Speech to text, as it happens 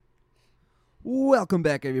Welcome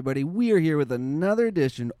back, everybody. We are here with another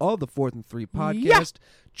edition of the 4th and 3 podcast. Yeah.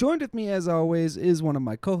 Joined with me, as always, is one of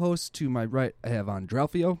my co-hosts. To my right, I have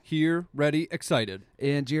Andralfio. Here, ready, excited.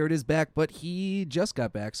 And Jared is back, but he just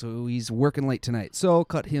got back, so he's working late tonight. So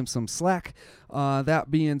cut him some slack. That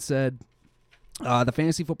being said, the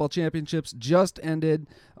Fantasy Football Championships just ended,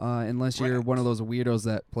 unless you're one of those weirdos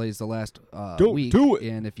that plays the last week. do it.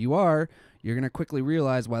 And if you are, you're going to quickly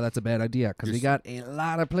realize why that's a bad idea, because we got a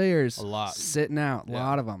lot of players sitting out, a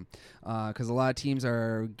lot of them, because a lot of teams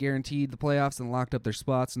are guaranteed the playoffs and locked up their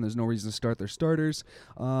spots, and there's no reason to start their starters,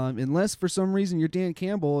 unless for some reason you're Dan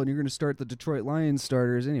Campbell and you're going to start the Detroit Lions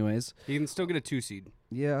starters anyways. He can still get a 2 seed.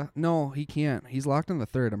 Yeah, no, he can't. He's locked on the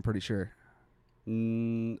 3rd, I'm pretty sure.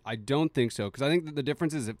 I don't think so, because I think that the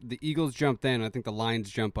difference is if the Eagles jump then, I think the Lions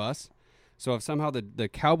jump us. So if somehow the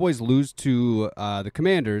Cowboys lose to the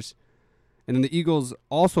Commanders, and then the Eagles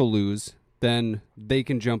also lose, then they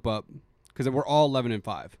can jump up, because we're all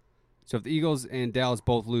 11-5. So if the Eagles and Dallas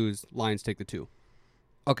both lose, Lions take the 2.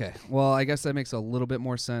 Okay, well, I guess that makes a little bit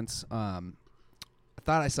more sense. I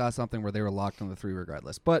thought I saw something where they were locked on the 3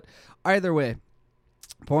 regardless. But either way,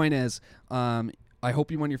 point is, I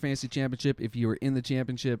hope you won your fantasy championship if you were in the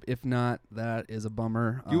championship. If not, that is a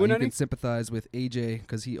bummer. You can sympathize with AJ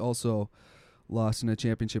because he also lost in a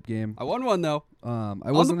championship game. I won one, though.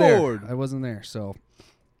 I wasn't there. I wasn't there. So,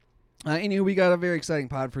 anywho, we got a very exciting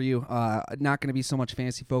pod for you. Not going to be so much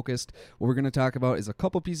fantasy focused. What we're going to talk about is a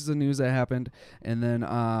couple pieces of news that happened, and then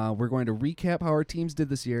we're going to recap how our teams did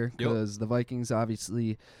this year because the Vikings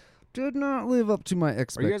obviously did not live up to my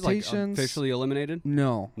expectations. Are you guys officially eliminated?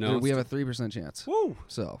 No. No. We have a 3% chance. Woo!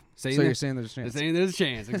 So you're saying there's a chance. Saying there's a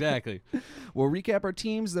chance, exactly. We'll recap our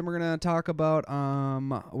teams, then we're going to talk about,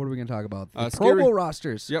 what are we going to talk about? The Pro Bowl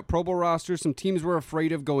rosters. Yep, Pro Bowl rosters. Some teams we're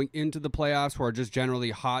afraid of going into the playoffs who are just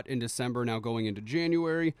generally hot in December, now going into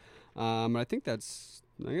January. I think that's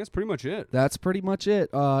pretty much it. That's pretty much it.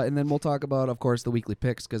 And then we'll talk about, of course, the weekly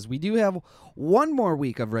picks because we do have one more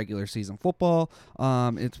week of regular season football.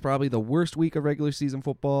 It's probably the worst week of regular season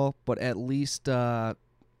football, but at least,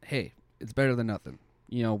 hey, it's better than nothing.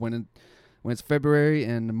 You know, when it's February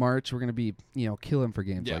and March, we're going to be, killing for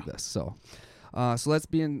games like this. So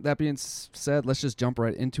that being said, let's just jump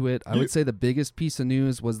right into it. I would say the biggest piece of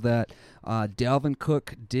news was that Dalvin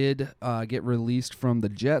Cook did get released from the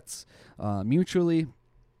Jets mutually.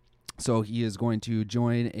 So he is going to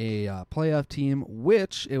join a playoff team,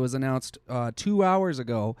 which it was announced 2 hours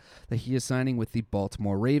ago that he is signing with the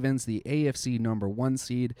Baltimore Ravens, the AFC number 1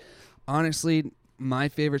 seed. Honestly, my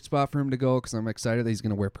favorite spot for him to go because I'm excited that he's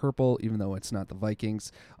going to wear purple, even though it's not the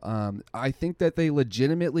Vikings. I think that they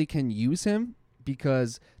legitimately can use him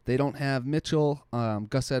because they don't have Mitchell.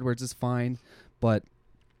 Gus Edwards is fine, but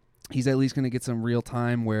he's at least going to get some real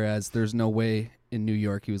time, whereas there's no way in New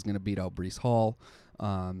York he was going to beat out Breece Hall.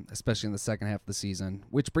 Especially in the second half of the season,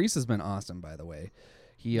 which Breece has been awesome, by the way.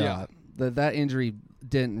 That injury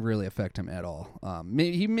didn't really affect him at all.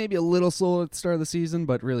 He may be a little slow at the start of the season,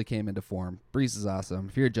 but really came into form. Breece is awesome.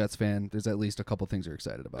 If you're a Jets fan, there's at least a couple things you're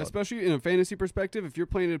excited about. Especially in a fantasy perspective, if you're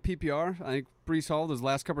playing at PPR, I think Breece Hall, those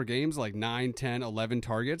last couple of games, like 9, 10, 11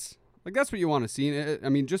 targets. Like, that's what you want to see. I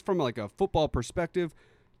mean, just from like a football perspective,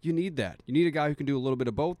 you need that. You need a guy who can do a little bit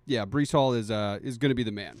of both. Yeah, Breece Hall is going to be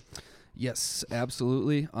the man. Yes,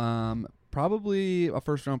 absolutely. Probably a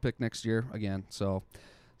first-round pick next year again. So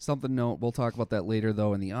something to note. We'll talk about that later,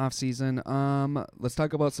 though, in the offseason. Let's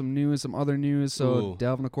talk about some other news. So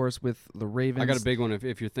Dalvin, of course, with the Ravens. I got a big one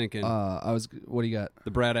if you're thinking. What do you got?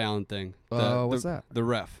 The Brad Allen thing. What's that? The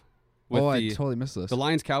ref. I totally missed this. The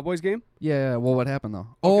Lions-Cowboys game? Yeah. Well, what happened, though?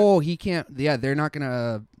 Okay. He can't. Yeah, they're not going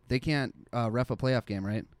to. They can't ref a playoff game,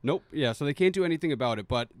 right? Nope. Yeah, so they can't do anything about it.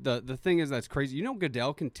 But the thing is that's crazy. You know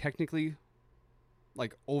Goodell can technically,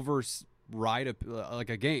 like, override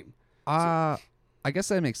a game. I guess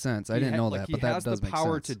that makes sense. I didn't know that, but that does make sense. He has the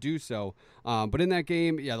power to do so. But in that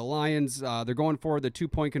game, the Lions, they're going for the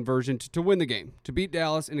 2-point conversion to win the game, to beat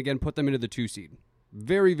Dallas, and again, put them into the 2 seed.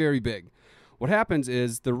 Very, very big. What happens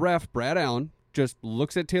is the ref, Brad Allen, just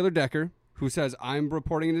looks at Taylor Decker, who says, I'm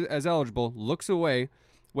reporting it as eligible, looks away,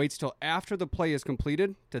 waits till after the play is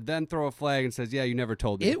completed to then throw a flag and says, yeah, you never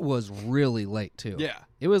told me. It was really late, too. Yeah.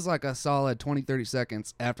 It was like a solid 20, 30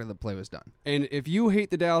 seconds after the play was done. And if you hate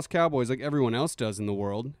the Dallas Cowboys like everyone else does in the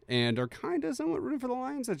world and are kind of somewhat rooting for the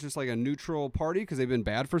Lions, that's just like a neutral party because they've been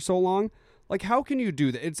bad for so long, like how can you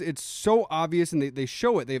do that? It's so obvious, and they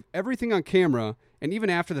show it. They have everything on camera, and even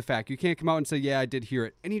after the fact, you can't come out and say, yeah, I did hear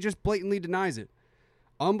it. And he just blatantly denies it.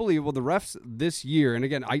 Unbelievable. The refs this year, and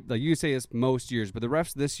again, like you say it's most years, but the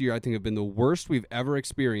refs this year I think have been the worst we've ever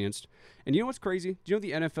experienced. And you know what's crazy? Do you know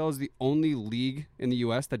the NFL is the only league in the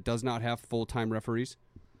U.S. that does not have full-time referees?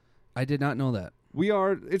 I did not know that.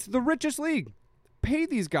 It's the richest league. Pay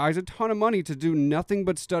these guys a ton of money to do nothing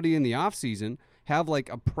but study in the off season, have like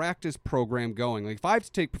a practice program going. Like if I have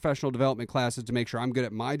to take professional development classes to make sure I'm good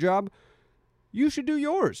at my job, you should do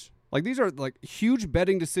yours. Like these are like huge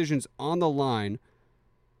betting decisions on the line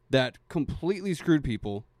that completely screwed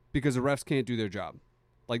people because the refs can't do their job.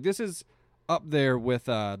 Like this is up there with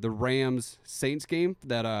the Rams Saints game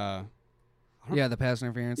that the pass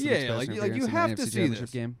interference. Yeah, like you have to see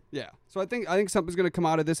this game. Yeah, so I think something's going to come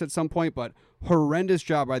out of this at some point. But horrendous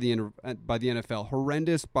job by the NFL,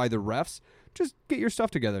 horrendous by the refs. Just get your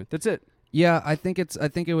stuff together. That's it. Yeah, I think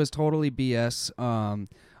it was totally BS.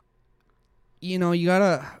 You know, you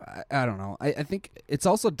gotta. I don't know. I think it's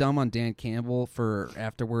also dumb on Dan Campbell for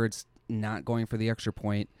afterwards not going for the extra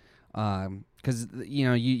point. Because you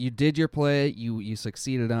know you did your play, you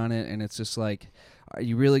succeeded on it, and it's just like, are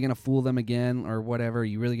you really gonna fool them again or whatever? Are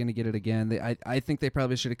you really gonna get it again? I think they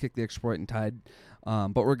probably should have kicked the extra point and tied.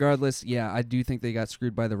 But regardless, yeah, I do think they got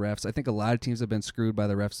screwed by the refs. I think a lot of teams have been screwed by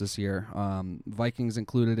the refs this year. Vikings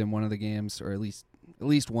included in one of the games, or at least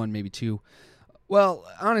one, maybe two. Well,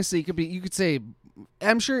 honestly, you could say.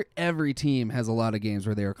 I'm sure every team has a lot of games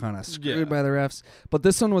where they were kind of screwed by the refs, but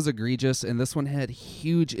this one was egregious, and this one had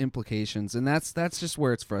huge implications, and that's just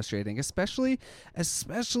where it's frustrating. Especially,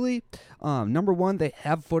 number one, they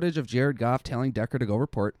have footage of Jared Goff telling Decker to go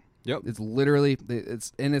report. Yep, it's literally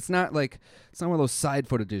it's not like some of those side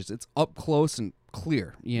footages. It's up close and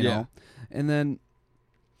clear, you know. And then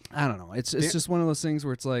I don't know. It's just one of those things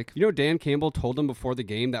where it's like, you know, Dan Campbell told them before the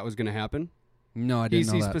game that was going to happen. No, I didn't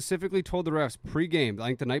know that. He specifically told the refs pre-game, I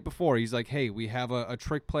think the night before, he's like, hey, we have a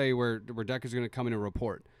trick play where Decker's going to come in and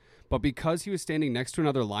report. But because he was standing next to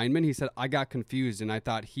another lineman, he said, I got confused, and I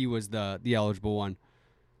thought he was the eligible one.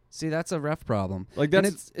 See, that's a ref problem. Like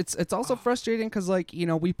that's, and it's also frustrating because, like, you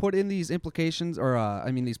know, we put in these implications or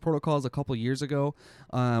these protocols a couple years ago,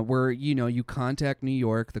 where, you know, you contact New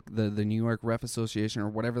York, the New York Ref Association or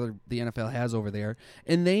whatever the NFL has over there,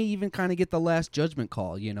 and they even kind of get the last judgment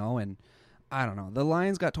call, you know, and I don't know. The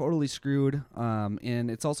Lions got totally screwed,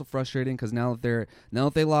 and it's also frustrating because now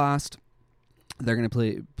that they lost, they're going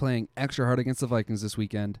to playing extra hard against the Vikings this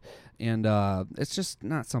weekend, and it's just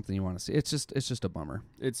not something you want to see. It's just a bummer.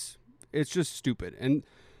 It's just stupid, and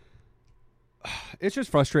it's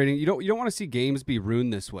just frustrating. You don't want to see games be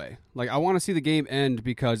ruined this way. Like I want to see the game end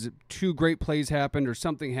because two great plays happened or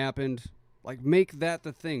something happened. Like make that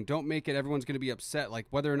the thing. Don't make it everyone's going to be upset. Like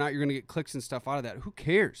whether or not you're going to get clicks and stuff out of that. Who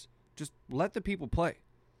cares? Just let the people play.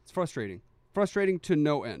 It's frustrating. Frustrating to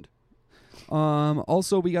no end.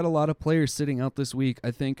 Also, we got a lot of players sitting out this week. I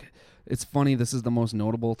think it's funny. This is the most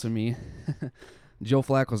notable to me. Joe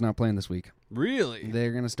Flacco's not playing this week. Really?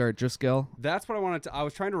 They're going to start Driscoll. That's what I wanted to. I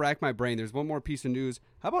was trying to rack my brain. There's one more piece of news.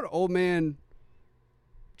 How about old man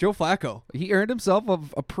Joe Flacco? He earned himself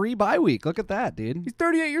a pre-bye week. Look at that, dude. He's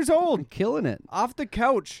 38 years old. Killing it. Off the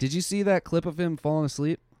couch. Did you see that clip of him falling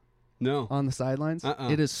asleep? No. On the sidelines?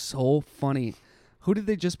 It is so funny. Who did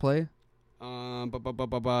they just play?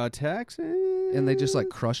 Texans. And they just like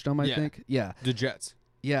crushed them, I think. Yeah. The Jets.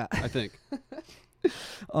 Yeah. I think. It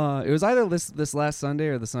was either this last Sunday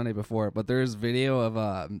or the Sunday before, but there's video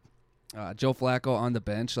of Joe Flacco on the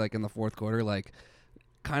bench, like in the fourth quarter, like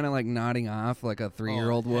kind of like nodding off like a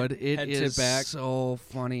 3-year-old would. It is back. So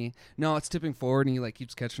funny. No, it's tipping forward and he like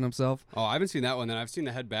keeps catching himself. Oh, I haven't seen that one. Then I've seen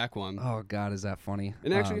the head back one. Oh God, is that funny?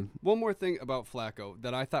 And actually, one more thing about Flacco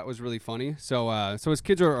that I thought was really funny. So his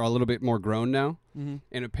kids are a little bit more grown now, and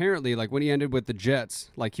apparently, like when he ended with the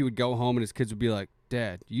Jets, like he would go home and his kids would be like,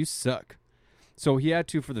 "Dad, you suck." So he had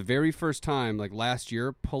to, for the very first time, like last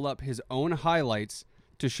year, pull up his own highlights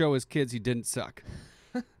to show his kids he didn't suck.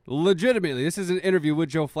 Legitimately, this is an interview with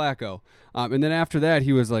Joe Flacco. And then after that,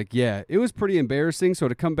 he was like, yeah, it was pretty embarrassing. So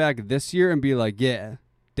to come back this year and be like, yeah,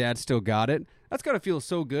 Dad still got it. That's got to feel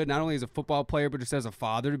so good, not only as a football player, but just as a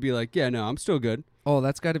father to be like, yeah, no, I'm still good. Oh,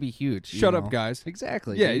 that's got to be huge. Shut up, guys.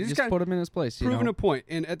 Exactly. Yeah, you just put him in his place. Proving a point.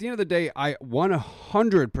 And at the end of the day, I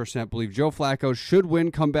 100% believe Joe Flacco should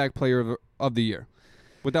win comeback player of the year.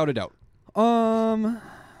 Without a doubt.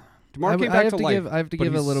 DeMar came back to life. I have to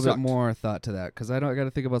give a little bit more thought to that because I got to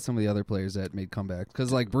think about some of the other players that made comebacks.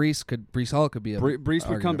 Because like Breece Hall could be Breece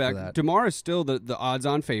would come back. DeMar is still the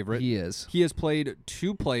odds-on favorite. He is. He has played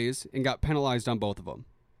 2 plays and got penalized on both of them.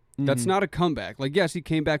 Mm-hmm. That's not a comeback. Like yes, he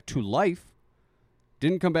came back to life.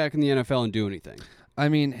 Didn't come back in the NFL and do anything. I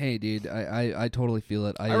mean, hey, dude, I totally feel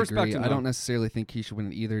it. I respect agree. him, I don't though. necessarily think he should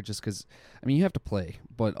win it either, just because, I mean, you have to play,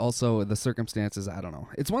 but also the circumstances, I don't know.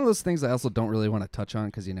 It's one of those things I also don't really want to touch on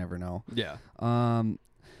because you never know. Yeah.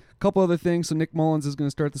 Couple other things. So Nick Mullins is going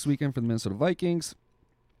to start this weekend for the Minnesota Vikings.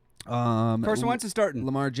 Carson Wentz is starting.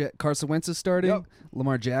 Carson Wentz is starting. Yep.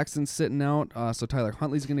 Lamar Jackson's sitting out. So Tyler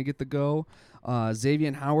Huntley's going to get the go.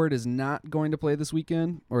 Xavier Howard is not going to play this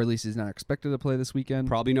weekend, or at least he's not expected to play this weekend.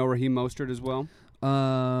 Probably no Raheem Mostert as well.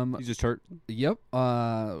 He's just hurt. Yep.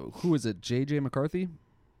 Who is it? J.J. McCarthy,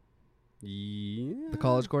 Yeah. the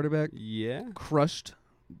college quarterback, Yeah. crushed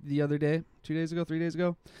the other day, 3 days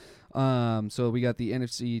ago. So we got the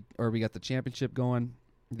we got the championship going,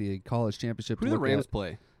 the college championship. Who to do the look Rams at.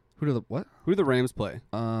 play? Who do the what? Who do the Rams play?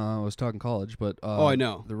 I was talking college, but I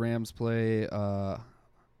know. the Rams play. I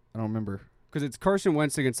don't remember. Because it's Carson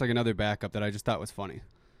Wentz against like another backup that I just thought was funny.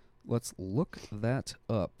 Let's look that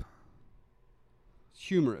up.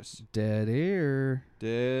 Humorous. Dead air.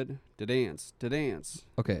 Did dance.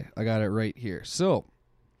 Okay, I got it right here. So,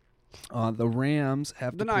 the Rams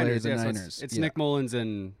have The to play Niners. the Yeah, so Niners. it's Yeah. Nick Mullins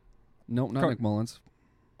and Nope, not Nick Mullins.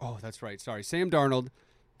 oh, that's right. Sorry, Sam Darnold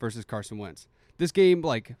versus Carson Wentz. This game,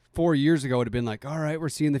 like 4 years ago, would have been like, all right, we're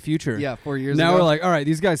seeing the future. Yeah, 4 years Now ago. we're like, all right,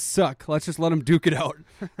 these guys suck. Let's just let them duke it out.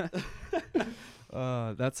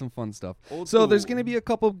 That's some fun stuff. Old So there's school. going to be a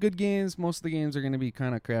couple of good games. Most of the games are going to be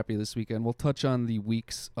kind of crappy this weekend. We'll touch on the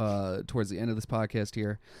weeks towards the end of this podcast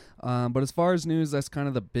here. But as far as news, that's kind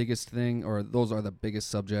of the biggest thing, or those are the biggest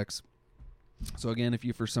subjects. So again, if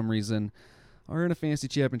you for some reason are in a fantasy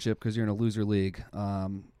championship because you're in a loser league,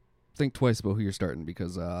 think twice about who you're starting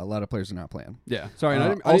because a lot of players are not playing. Yeah. Sorry. and I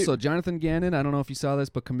didn't- Also, Jonathan Gannon, I don't know if you saw this,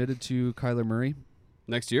 but committed to Kyler Murray.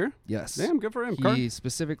 next year? Yes. Damn, good for him. He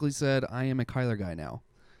specifically said, I am a Kyler guy now,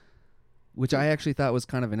 which I actually thought was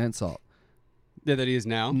kind of an insult. Yeah, that he is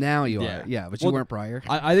now. Now you Yeah. are. Yeah, but Well, you weren't prior.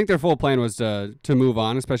 I think their full plan was to move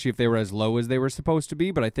on, especially if they were as low as they were supposed to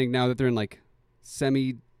be. But I think now that they're in like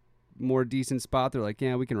more decent spot, they're like,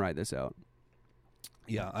 yeah, we can ride this out.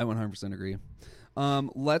 Yeah, I 100% agree.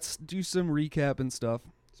 Let's do some recap and stuff.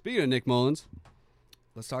 Speaking of Nick Mullins,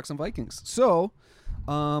 Let's talk some Vikings. So,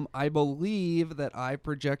 I believe that I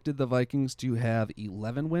projected the Vikings to have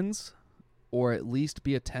 11 wins or at least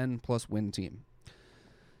be a 10-plus win team.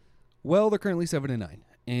 Well, they're currently 7-9,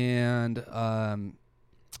 and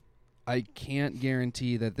I can't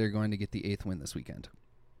guarantee that they're going to get the 8th win this weekend.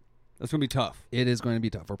 that's gonna be tough. It is going to be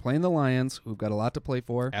tough. We're playing the Lions, who've got a lot to play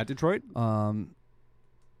for. At Detroit. Yeah,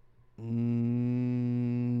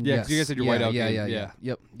 Yeah, 'cause you guys said your whiteout game. Yeah.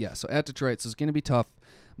 Yep. Yeah. So at Detroit, so it's going to be tough.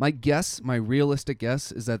 My realistic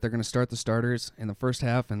guess is that they're going to start the starters in the first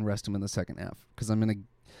half and rest them in the second half. Because I'm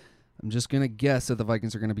just going to guess that the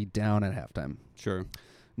Vikings are going to be down at halftime. Sure.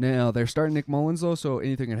 Now they're starting Nick Mullins though, so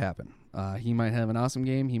anything could happen. He might have an awesome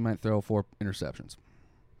game. He might throw 4 interceptions.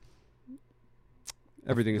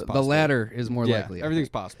 Everything is possible. The latter is more likely. I Everything's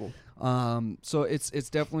think. possible. So it's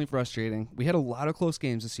definitely frustrating. We had a lot of close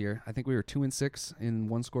games this year. I think we were 2-6 in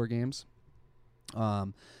one-score games,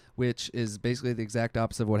 which is basically the exact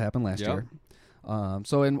opposite of what happened last Yep. year.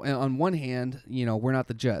 So on one hand, we're not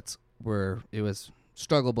the Jets, where it was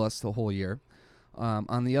struggle bus the whole year.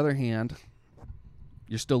 On the other hand,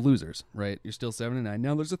 you're still losers, right? You're still 7-9.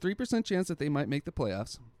 Now there's a 3% chance that they might make the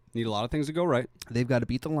playoffs. Need a lot of things to go right. They've got to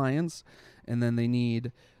beat the Lions, and then they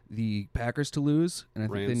need the Packers to lose, and I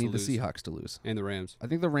think Rams they to need the lose. Seahawks to lose. And the Rams. I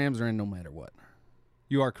think the Rams are in no matter what.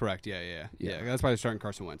 You are correct. Yeah. That's why they're starting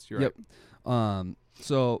Carson Wentz. You're Yep. right.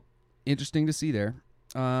 So interesting to see there.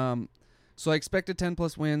 So I expected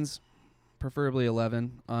 10-plus wins, preferably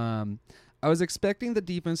 11. I was expecting the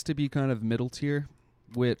defense to be kind of middle tier,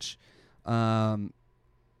 which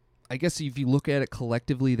I guess if you look at it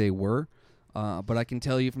collectively, they were. But I can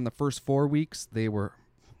tell you from the first 4 weeks, they were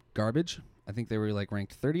garbage. I think they were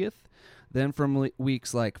ranked 30th. Then from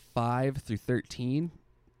weeks 5 through 13,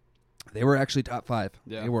 they were actually top 5.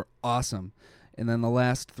 Yeah. They were awesome. And then the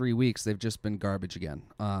last 3 weeks, they've just been garbage again.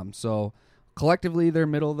 So collectively, they're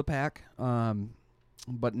middle of the pack,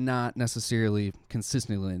 but not necessarily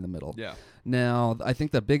consistently in the middle. Yeah. Now, I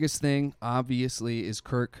think the biggest thing, obviously, is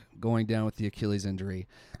Kirk going down with the Achilles injury.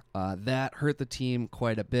 That hurt the team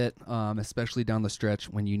quite a bit, especially down the stretch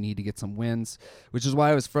when you need to get some wins, which is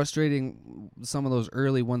why it was frustrating some of those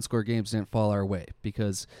early one-score games didn't fall our way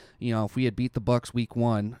because, if we had beat the Bucs week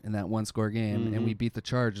 1 in that one-score game and we beat the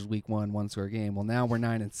Chargers week 1 one-score game, well, now we're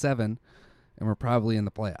 9-7, and we're probably in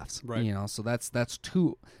the playoffs. Right. You know, so that's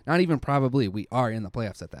two. Not even probably, we are in the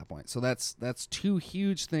playoffs at that point. So that's two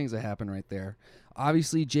huge things that happen right there.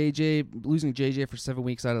 Obviously, losing JJ for 7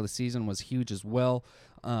 weeks out of the season was huge as well.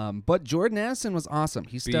 But Jordan Addison was awesome.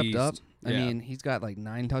 He stepped Beast. up. I Yeah. mean, he's got like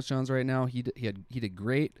 9 touchdowns right now. He did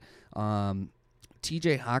great.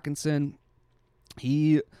 TJ Hawkinson,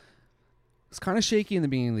 he was kind of shaky in the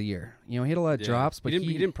beginning of the year. You know, he had a lot of Yeah. drops, but he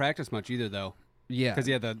didn't practice much either, though. yeah, Because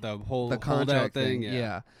he had the whole the holdout contract thing.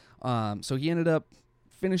 Yeah. So he ended up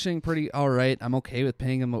finishing pretty all right. I'm okay with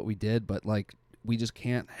paying him what we did, but like we just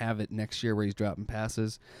can't have it next year where he's dropping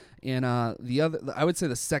passes. And I would say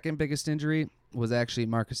the second biggest injury was actually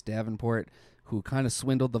Marcus Davenport, who kind of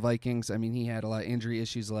swindled the Vikings. I mean, he had a lot of injury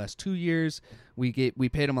issues the last 2 years. We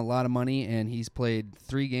paid him a lot of money, and he's played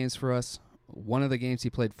 3 games for us. One of the games he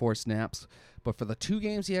played 4 snaps, but for the 2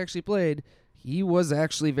 games he actually played, he was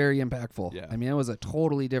actually very impactful. Yeah. I mean, it was a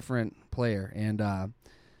totally different player, and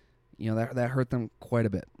that hurt them quite a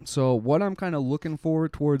bit. So what I'm kind of looking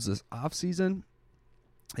forward towards this offseason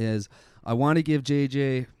is I want to give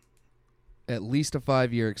JJ at least a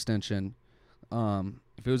 5-year extension.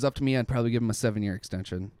 If it was up to me, I'd probably give him a 7-year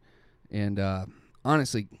extension. And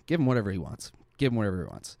honestly, give him whatever he wants.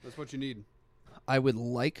 That's what you need. I would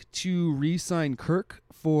like to re-sign Kirk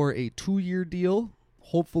for a 2-year deal,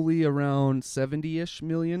 hopefully around 70-ish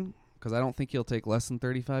million, because I don't think he'll take less than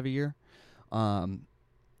 35 a year.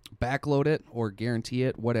 Backload it or guarantee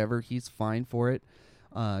it, whatever. He's fine for it.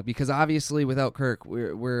 Because obviously without Kirk,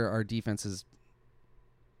 we're our defense is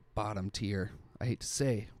bottom tier. I hate to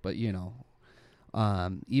say, but you know,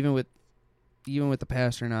 even with the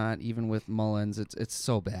Pasternaut, even with Mullins, it's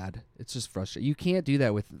so bad. It's just frustrating. You can't do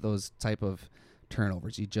that with those type of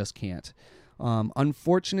turnovers. You just can't.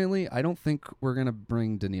 Unfortunately, I don't think we're gonna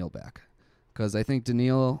bring Daniil back because I think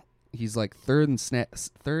Daniil, he's like third in sacks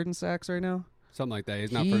right now. Something like that.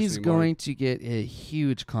 He's not first He's anymore. going to get a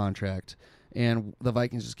huge contract, and the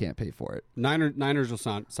Vikings just can't pay for it. Niners will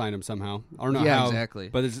sign him somehow. I don't know Yeah, how. exactly.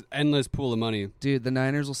 But there's an endless pool of money. Dude, the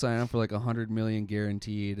Niners will sign him for like $100 million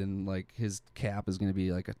guaranteed, and like his cap is going to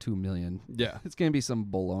be like a $2 million. Yeah. It's going to be some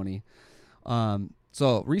baloney.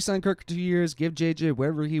 So re-sign Kirk 2 years, give JJ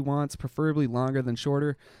whatever he wants, preferably longer than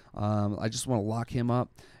shorter. I just want to lock him up.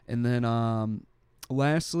 And then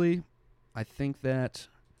lastly, I think that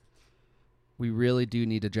we really do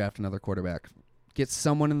need to draft another quarterback. Get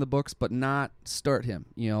someone in the books, but not start him.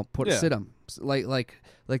 You know, sit him like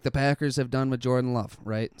the Packers have done with Jordan Love,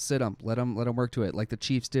 right? Sit him, let him work to it, like the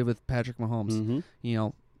Chiefs did with Patrick Mahomes. Mm-hmm. You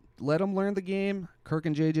know, let him learn the game. Kirk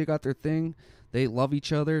and JJ got their thing. They love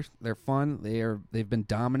each other. They're fun. They've been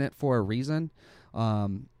dominant for a reason.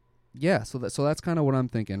 Yeah. So that's kind of what I'm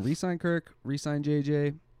thinking. Resign Kirk, resign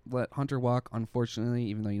JJ, let Hunter walk. Unfortunately,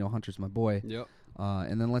 even though you know Hunter's my boy. Yep.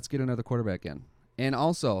 And then let's get another quarterback in. And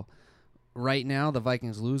also, right now the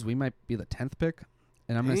Vikings lose. We might be the 10th pick,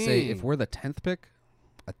 and I'm going to say if we're the 10th pick,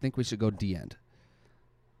 I think we should go D end.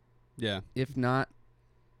 Yeah. If not,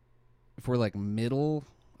 if we're like middle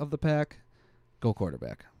of the pack, go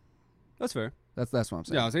quarterback. That's fair. That's what I'm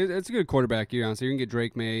saying. Yeah, so it's a good quarterback year. So you can get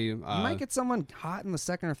Drake May. You might get someone hot in the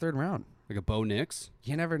 2nd or 3rd round. Like a Bo Nix.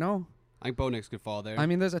 You never know. I think Bo Nix could fall there. I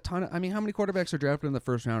mean, there's a ton of. I mean, how many quarterbacks are drafted in the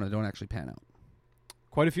 1st round and don't actually pan out?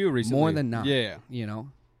 Quite a few recently. More than not. Yeah. You know.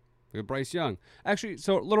 Like Bryce Young. Actually,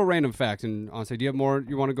 so a little random fact, and honestly, do you have more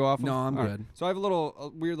you want to go off of? No, I'm All good. So I have a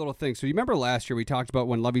weird little thing. So you remember last year we talked about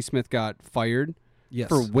when Lovie Smith got fired Yes.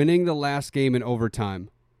 for winning the last game in overtime.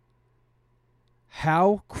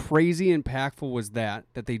 How crazy impactful was that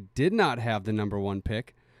they did not have the number 1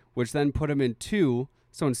 pick, which then put him in 2.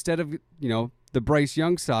 So instead of, the Bryce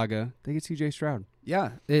Young saga, they get C.J. Stroud.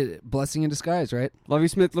 Yeah. Blessing in disguise, right? Lovie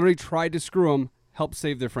Smith literally tried to screw him, helped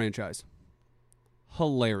save their franchise.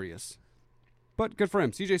 Hilarious. But good for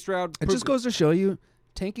him. C.J. Stroud. It just goes to show you,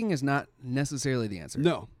 tanking is not necessarily the answer.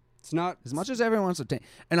 No, it's not. As much as everyone wants to tank.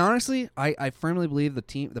 And honestly, I firmly believe the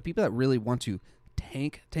people that really want to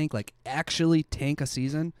tank, like actually tank a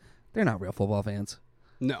season, they're not real football fans.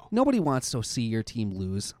 No. Nobody wants to see your team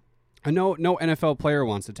lose. I know no NFL player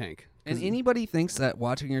wants to tank. And anybody thinks that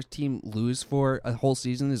watching your team lose for a whole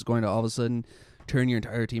season is going to all of a sudden turn your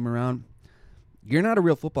entire team around, you're not a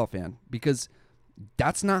real football fan, because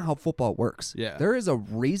that's not how football works. Yeah. There is a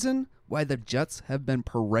reason why the Jets have been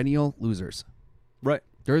perennial losers. Right.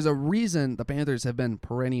 There is a reason the Panthers have been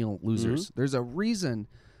perennial losers. Mm-hmm. There's a reason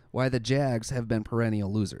why the Jags have been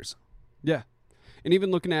perennial losers. Yeah. And even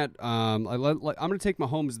looking at, I'm going to take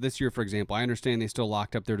Mahomes this year, for example. I understand they still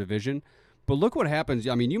locked up their division, but look what happens.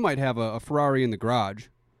 I mean, you might have a Ferrari in the garage,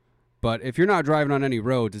 But if you're not driving on any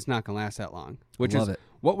roads, it's not going to last that long, which Love is it.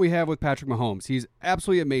 what we have with Patrick Mahomes. He's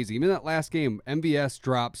absolutely amazing. Even that last game, MVS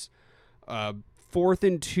drops 4th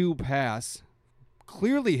and 2 pass,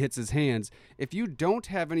 clearly hits his hands. If you don't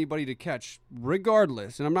have anybody to catch,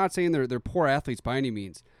 regardless, and I'm not saying they're poor athletes by any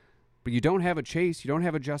means, but you don't have a Chase, you don't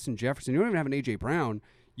have a Justin Jefferson, you don't even have an A.J. Brown.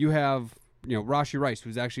 You have, Rashee Rice,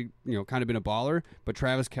 who's actually, kind of been a baller, but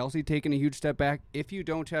Travis Kelce taking a huge step back. If you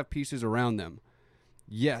don't have pieces around them,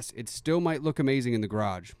 yes, it still might look amazing in the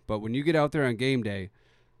garage, but when you get out there on game day,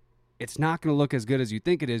 it's not going to look as good as you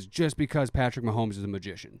think it is just because Patrick Mahomes is a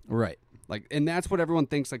magician. Right. And that's what everyone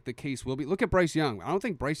thinks the case will be. Look at Bryce Young. I don't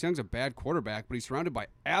think Bryce Young's a bad quarterback, but he's surrounded by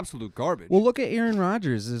absolute garbage. Well, look at Aaron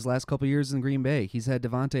Rodgers his last couple years in Green Bay. He's had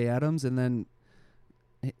Devontae Adams, and then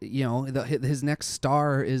his next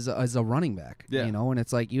star is a running back. Yeah. And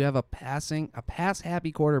it's like you have a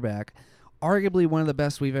pass-happy quarterback, arguably one of the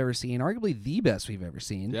best we've ever seen, arguably the best we've ever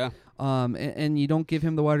seen. Yeah. And you don't give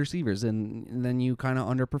him the wide receivers, and then you kind of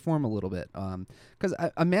underperform a little bit. Because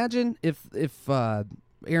imagine if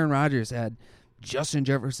Aaron Rodgers had Justin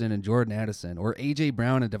Jefferson and Jordan Addison, or A.J.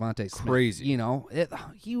 Brown and Devontae Smith. Crazy.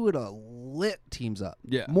 He would have lit teams up.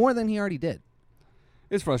 Yeah. More than he already did.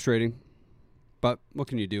 It's frustrating, but what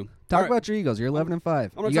can you do? Talk about your Eagles. You're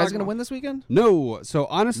 11-5. You guys going to win this weekend? No. So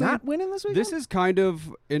honestly, not winning this weekend? This is kind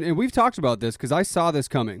of, and we've talked about this because I saw this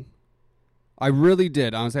coming. I really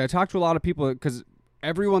did. Honestly, I talked to a lot of people because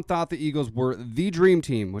everyone thought the Eagles were the dream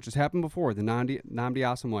team, which has happened before, the Nnamdi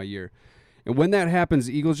Asomugha year. And when that happens,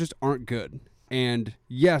 the Eagles just aren't good. And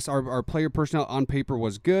yes, our player personnel on paper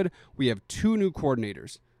was good. We have 2 new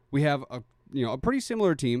coordinators. We have a pretty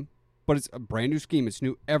similar team, but it's a brand new scheme. It's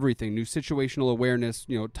new everything, new situational awareness,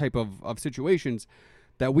 type of situations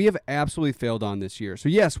that we have absolutely failed on this year. So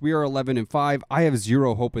yes, we are 11-5. I have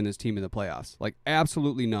zero hope in this team in the playoffs,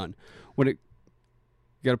 absolutely none. You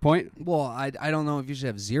got a point? Well, I don't know if you should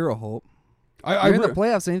have zero hope. You're in the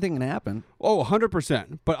playoffs, anything can happen. Oh,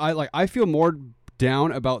 100%. But I feel more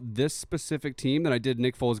down about this specific team than I did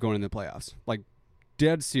Nick Foles going in the playoffs.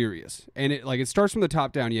 Dead serious. And it starts from the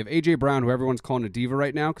top down. You have A.J. Brown, who everyone's calling a diva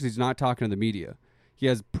right now because he's not talking to the media. He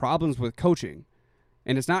has problems with coaching.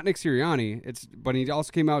 And it's not Nick Sirianni, but he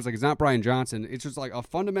also came out, it's not Brian Johnson. It's just a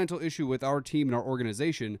fundamental issue with our team and our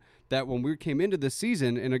organization that when we came into this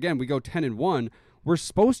season, and again, we go 10-1, we're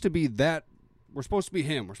supposed to be that. We're supposed to be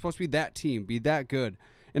him. We're supposed to be that team, be that good.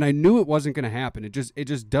 And I knew it wasn't going to happen. It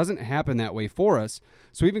just doesn't happen that way for us.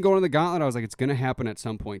 So even going to the gauntlet, I was like, it's going to happen at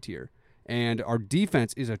some point here. And our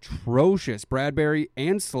defense is atrocious. Bradbury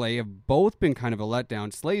and Slay have both been kind of a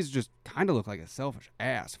letdown. Slay's just kind of looked like a selfish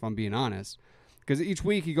ass, if I'm being honest. Because each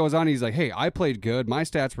week he goes on, he's like, hey, I played good. My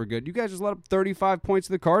stats were good. You guys just let up 35 points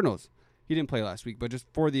to the Cardinals. He didn't play last week, but just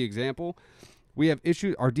for the example, we have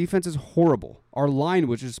issues. Our defense is horrible. Our line,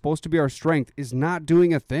 which is supposed to be our strength, is not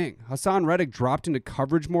doing a thing. Hassan Reddick dropped into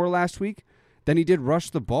coverage more last week than he did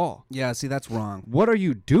rush the ball. Yeah, see, that's wrong. What are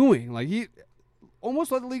you doing? He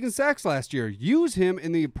almost led the league in sacks last year. Use him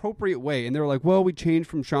in the appropriate way. And they were like, well, we changed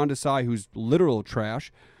from Sean Desai, who's literal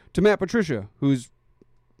trash, to Matt Patricia, who's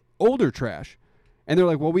older trash. And they're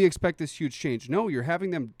like, well, we expect this huge change. No, you're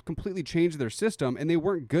having them completely change their system, and they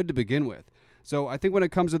weren't good to begin with. So I think when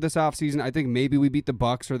it comes to this offseason, I think maybe we beat the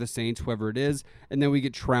Bucs or the Saints, whoever it is, and then we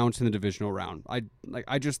get trounced in the divisional round.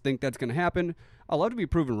 I just think that's going to happen. I'd love to be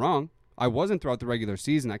proven wrong. I wasn't throughout the regular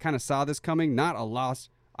season. I kind of saw this coming, not a loss.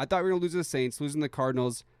 I thought we were going to lose to the Saints, losing the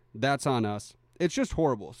Cardinals. That's on us. It's just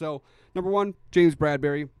horrible. So, number one, James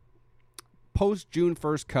Bradbury, post-June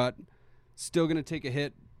 1st cut, still going to take a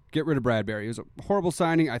hit. Get rid of Bradbury. It was a horrible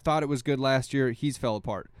signing. I thought it was good last year. He's fell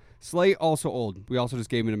apart. Slay, also old. We also just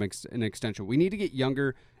gave him an extension. We need to get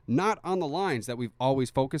younger, not on the lines that we've always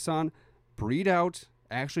focused on. Breed out,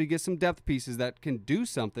 actually get some depth pieces that can do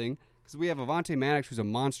something, because we have Avonte Maddox, who's a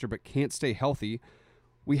monster but can't stay healthy.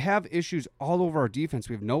 We have issues all over our defense.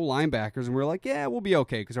 We have no linebackers, and we're like, yeah, we'll be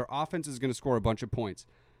okay because our offense is going to score a bunch of points.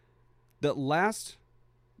 The last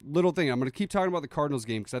little thing, I'm going to keep talking about the Cardinals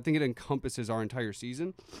game because I think it encompasses our entire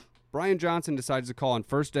season. Brian Johnson decides to call on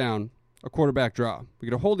first down a quarterback draw. We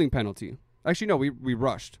get a holding penalty. Actually, no, we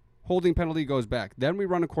rushed. Holding penalty goes back. Then we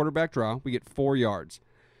run a quarterback draw. We get 4 yards.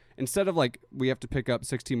 Instead of we have to pick up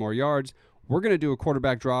 16 more yards, we're going to do a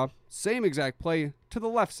quarterback draw, same exact play to the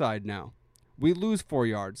left side now. We lose 4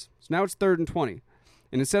 yards. So now it's 3rd and 20.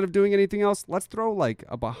 And instead of doing anything else, let's throw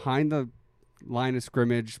a behind the line of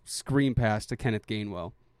scrimmage screen pass to Kenneth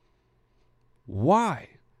Gainwell. Why?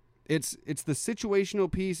 It's the situational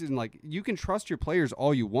piece, and you can trust your players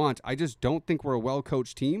all you want. I just don't think we're a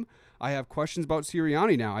well-coached team. I have questions about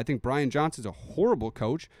Sirianni now. I think Brian Johnson's a horrible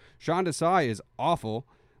coach. Sean Desai is awful.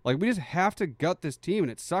 Like, we just have to gut this team,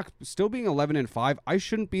 and it sucks. Still being 11-5, I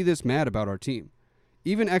shouldn't be this mad about our team.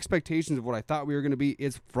 Even expectations of what I thought we were going to be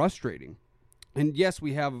is frustrating. And yes,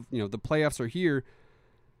 we have, the playoffs are here,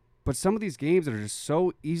 but some of these games that are just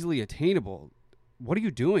so easily attainable, what are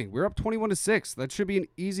you doing? We're up 21-6. That should be an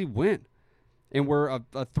easy win. And we're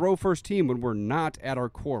a throw-first team when we're not at our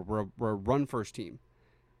core. We're a run-first team.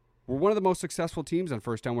 We're one of the most successful teams on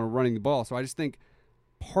first down when we're running the ball. So I just think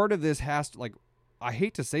part of this has to, like, I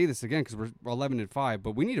hate to say this again because we're 11-5,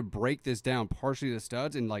 but we need to break this down partially to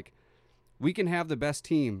studs. And, like, we can have the best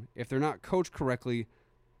team. If they're not coached correctly,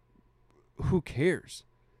 who cares?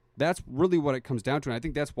 That's really what it comes down to. And I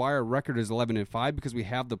think that's why our record is 11-5, because we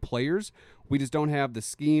have the players. We just don't have the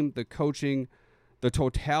scheme, the coaching, the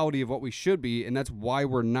totality of what we should be. And that's why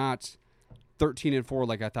we're not 13-4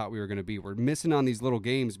 like I thought we were going to be. We're missing on these little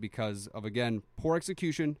games because of, again, poor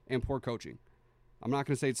execution and poor coaching. I'm not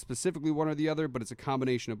going to say it's specifically one or the other, but it's a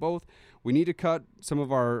combination of both. We need to cut some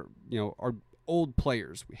of our old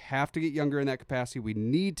players. We have to get younger in that capacity. We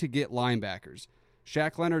need to get linebackers.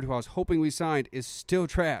 Shaq Leonard, who I was hoping we signed, is still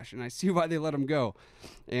trash, and I see why they let him go.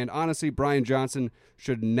 And honestly, Brian Johnson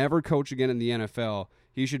should never coach again in the NFL.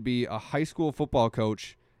 He should be a high school football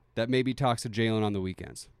coach that maybe talks to Jalen on the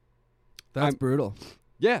weekends. That's brutal.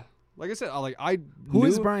 Yeah. Like I said, Who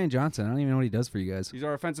is Brian Johnson? I don't even know what he does for you guys. He's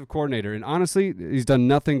our offensive coordinator, and honestly, he's done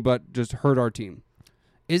nothing but just hurt our team.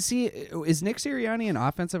 Is Nick Sirianni an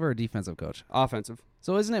offensive or a defensive coach? Offensive.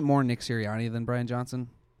 So isn't it more Nick Sirianni than Brian Johnson?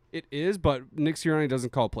 It is, but Nick Sirianni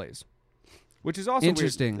doesn't call plays, which is also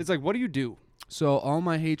interesting. Weird. It's like, what do you do? So all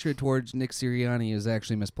my hatred towards Nick Sirianni is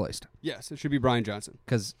actually misplaced. Yes, it should be Brian Johnson.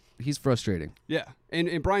 Because he's frustrating. Yeah,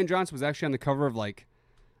 and Brian Johnson was actually on the cover of, like,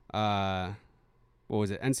 what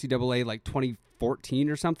was it, NCAA, like 2014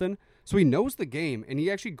 or something. So he knows the game, and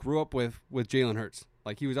he actually grew up with Jalen Hurts.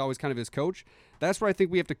 Like, he was always kind of his coach. That's where I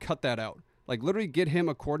think we have to cut that out. Like, literally get him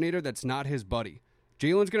a coordinator that's not his buddy.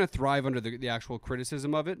 Jalen's going to thrive under the actual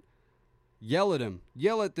criticism of it. Yell at him.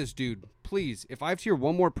 Yell at this dude. Please. If I have to hear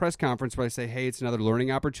one more press conference where I say, hey, it's another learning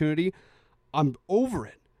opportunity, I'm over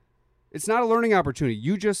it. It's not a learning opportunity.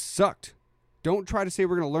 You just sucked. Don't try to say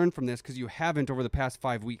we're going to learn from this because you haven't over the past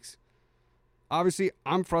 5 weeks. Obviously,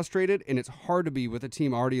 I'm frustrated, and it's hard to be with a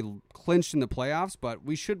team already clinched in the playoffs, but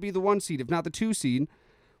we should be the 1 seed, if not the 2 seed.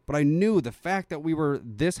 But I knew the fact that we were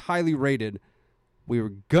this highly rated, we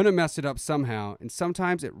were going to mess it up somehow, and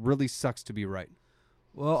sometimes it really sucks to be right.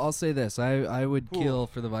 Well, I'll say this. I would kill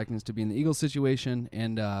for the Vikings to be in the Eagles situation,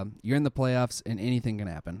 and you're in the playoffs, and anything can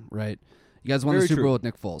happen, right? You guys won the Super Bowl with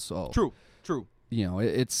Nick Foles. So True. You know,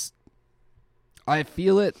 it's... I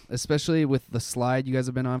feel it, especially with the slide you guys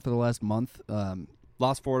have been on for the last month.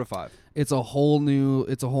 Lost 4 to 5. It's a whole new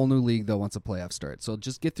league though once the playoffs start. So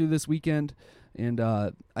just get through this weekend, and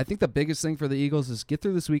I think the biggest thing for the Eagles is get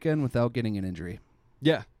through this weekend without getting an injury.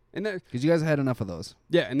 Yeah, and because you guys had enough of those.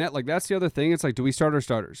 Yeah, and that's the other thing. It's like, do we start our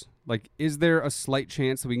starters? Like, is there a slight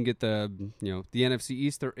chance that we can get the NFC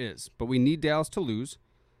East? There is, but we need Dallas to lose.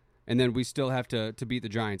 And then we still have to beat the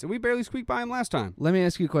Giants. And we barely squeaked by them last time. Let me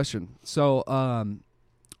ask you a question. So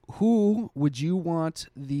who would you want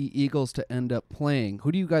the Eagles to end up playing?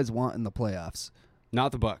 Who do you guys want in the playoffs?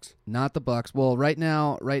 Not the Bucs. Not the Bucs. Well, right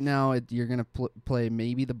now, you're going to play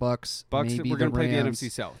maybe the Bucs. Maybe we're going to play the Rams,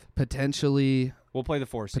 NFC South. Potentially. We'll play the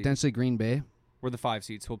 4 seed. Potentially Green Bay. We're the 5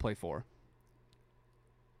 seeds. So we'll play 4.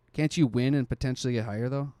 Can't you win and potentially get higher,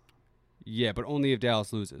 though? Yeah, but only if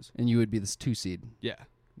Dallas loses. And you would be this 2 seed. Yeah.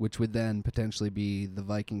 Which would then potentially be the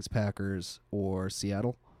Vikings, Packers, or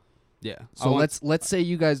Seattle. Yeah. So let's say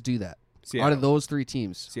you guys do that. Seattle. Out of those 3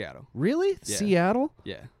 teams. Seattle. Really? Yeah. Seattle?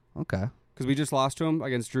 Yeah. Okay. Because we just lost to them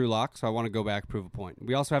against Drew Lock, so I want to go back, prove a point.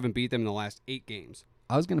 We also haven't beat them in the last 8 games.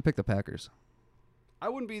 I was going to pick the Packers. I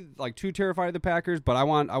wouldn't be like too terrified of the Packers, but I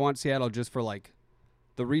want Seattle just for like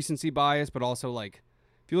the recency bias, but also like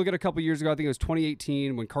if you look at a couple years ago, I think it was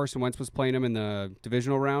 2018 when Carson Wentz was playing him in the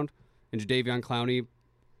divisional round, and Jadeveon Clowney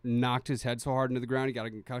knocked his head so hard into the ground he got a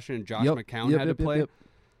concussion, and Josh McCown had to play. Yep.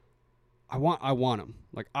 I want them.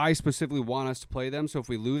 Like, I specifically want us to play them, so if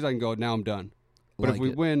we lose, I can go, now I'm done. But if we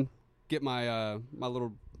win, get my my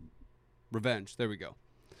little revenge. There we go.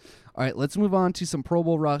 All right, let's move on to some Pro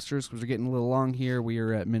Bowl rosters because we're getting a little long here. We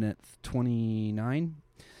are at minute 29.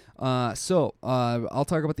 So I'll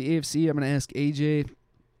talk about the AFC. I'm going to ask AJ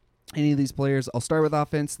any of these players. I'll start with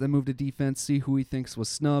offense, then move to defense, see who he thinks was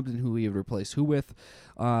snubbed and who he would replace who with.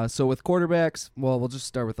 So with quarterbacks, well, we'll just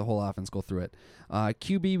start with the whole offense, go through it.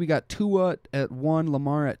 QB, we got Tua at 1,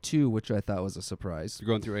 Lamar at 2, which I thought was a surprise. You're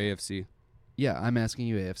going through AFC. Yeah, I'm asking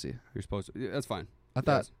you AFC. You're supposed to. Yeah, that's fine. I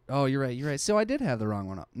thought. Yes. Oh, you're right. So I did have the wrong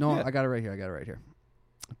one up. No, yeah. I got it right here. Got it right here.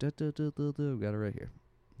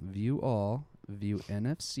 View all. View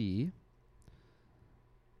NFC.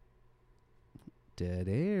 Dead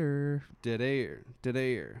air. Dead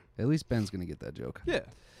air. At least Ben's going to get that joke. Yeah.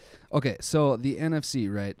 Okay, so the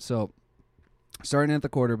NFC, right? So starting at the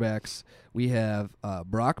quarterbacks, we have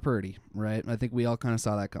Brock Purdy, right? I think we all kind of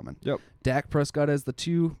saw that coming. Yep. Dak Prescott as the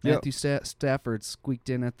 2. Yep. Matthew Stafford squeaked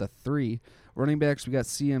in at the 3. Running backs, we got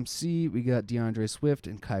CMC, we got DeAndre Swift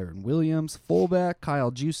and Kyron Williams. Fullback,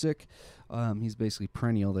 Kyle Juszczyk. He's basically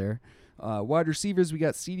perennial there. Wide receivers, we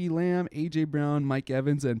got CeeDee Lamb, A.J. Brown, Mike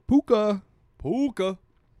Evans, and Puka.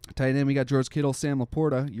 Tight end, we got George Kittle, Sam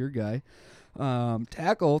Laporta, your guy.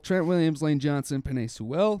 Tackle, Trent Williams, Lane Johnson, Penei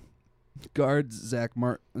Sewell. Guards, Zach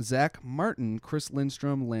Martin, Chris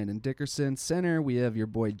Lindstrom, Landon Dickerson. Center, we have your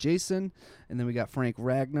boy Jason. And then we got Frank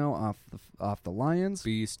Ragnow off the Lions.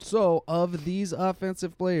 Beast. So, of these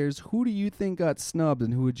offensive players, who do you think got snubbed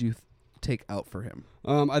and who would you take out for him?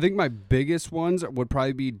 I think my biggest ones would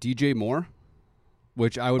probably be DJ Moore,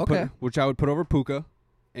 which I would put over Puka.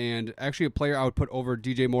 And actually a player I would put over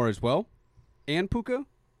DJ Moore as well. And Puka,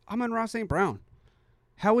 Amon-Ra St. Brown.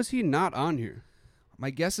 How is he not on here? My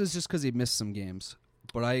guess is just because he missed some games.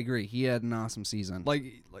 But I agree. He had an awesome season.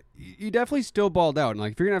 Like he definitely still balled out. And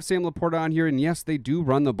like if you're going to have Sam Laporta on here, and yes, they do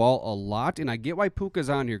run the ball a lot. And I get why Puka's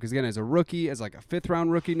on here. Because again, as a rookie, as like a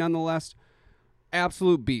 5th-round rookie nonetheless,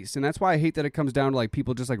 absolute beast. And that's why I hate that it comes down to like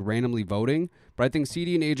people just like randomly voting. But I think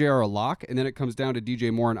CD and AJ are a lock. And then it comes down to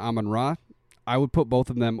DJ Moore and Amon-Ra. I would put both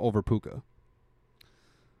of them over Puka.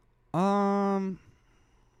 I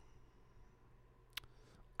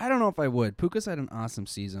don't know if I would. Puka's had an awesome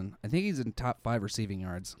season. I think he's in top 5 receiving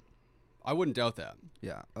yards. I wouldn't doubt that.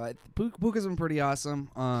 Yeah. Puka's been pretty awesome.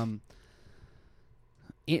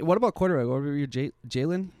 What about quarterback? What about your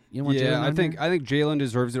Jalen? You want Jalen I think Jalen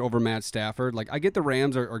deserves it over Matt Stafford. Like I get the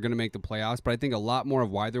Rams are going to make the playoffs, but I think a lot more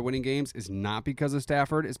of why they're winning games is not because of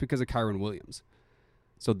Stafford, it's because of Kyron Williams.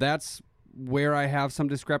 So that's where I have some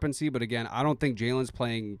discrepancy, but again, I don't think Jalen's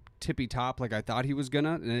playing tippy-top like I thought he was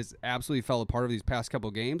gonna, and it's absolutely fell apart over these past couple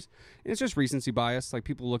games. And it's just recency bias. Like,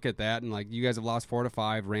 people look at that, and, like, you guys have lost 4 to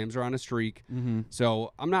 5. Rams are on a streak. Mm-hmm.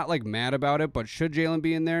 So I'm not, like, mad about it, but should Jalen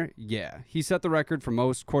be in there? Yeah. He set the record for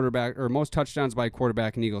most touchdowns by a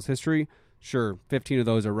quarterback in Eagles history. Sure, 15 of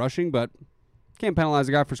those are rushing, but can't penalize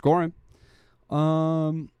a guy for scoring.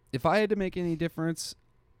 If I had to make any difference,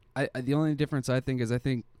 the only difference I think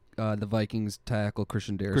the Vikings tackle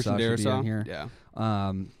Christian Darrisaw should be on here. Yeah.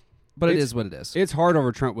 But it is what it is. It's hard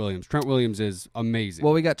over Trent Williams. Trent Williams is amazing.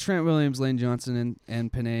 Well, we got Trent Williams, Lane Johnson,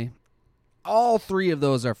 and Penei. All 3 of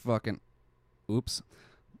those are fucking. Oops.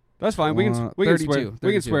 That's fine. We can swear. 32.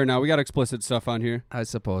 We can swear now. We got explicit stuff on here. I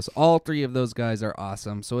suppose all 3 of those guys are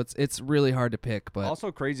awesome. So it's really hard to pick. But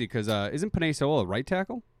also crazy because isn't Penei Sewell a right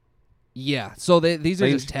tackle? Yeah. So these are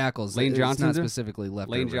just tackles. Lane Johnson's not specifically left.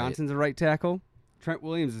 Lane or right. Johnson's a right tackle. Trent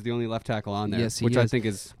Williams is the only left tackle on there, yes, which I think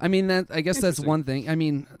is. I mean, I guess that's one thing. I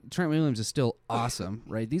mean, Trent Williams is still awesome,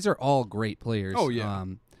 right? These are all great players. Oh yeah.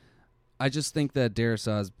 I just think that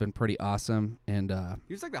Darrisaw has been pretty awesome, and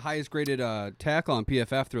he was like the highest graded tackle on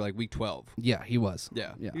PFF through like week 12. Yeah, he was.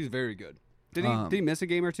 Yeah. He was very good. Did he miss a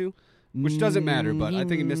game or two? Which doesn't matter, but I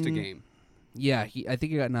think he missed a game. Yeah, I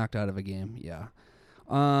think he got knocked out of a game. Yeah.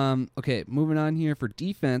 Okay, moving on here for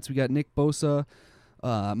defense, we got Nick Bosa,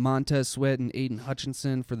 Montez Sweat, and Aiden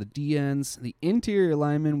Hutchinson for the DNs. The interior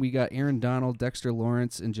linemen, we got Aaron Donald, Dexter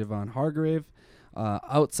Lawrence, and Javon Hargrave.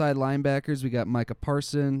 Outside linebackers, we got Micah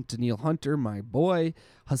Parson, Daniil Hunter, my boy,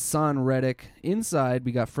 Hassan Reddick. Inside,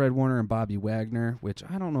 we got Fred Warner and Bobby Wagner, which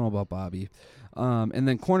I don't know about Bobby. And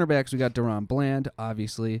then cornerbacks, we got Deron Bland,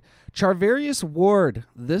 obviously. Charvarius Ward,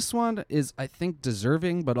 this one is, I think,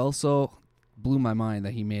 deserving, but also blew my mind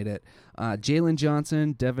that he made it. Jalen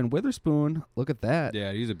Johnson, Devin Witherspoon, look at that.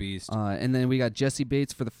 Yeah, he's a beast. And then we got Jesse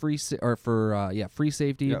Bates for the free safety.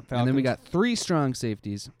 Yep, and then we got 2 strong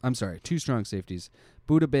safeties.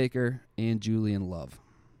 Buda Baker and Julian Love.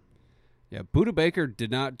 Yeah, Buda Baker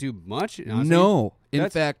did not do much. Honestly. No. In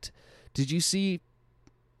fact, did you see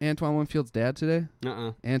Antoine Winfield's dad today?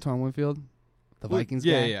 Antoine Winfield, the Vikings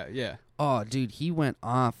guy? Yeah. Oh, dude, he went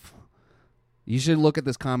off. You should look at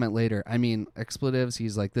this comment later. I mean, expletives.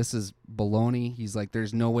 He's like, this is baloney. He's like,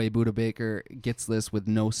 there's no way Buda Baker gets this with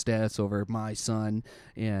no stats over my son.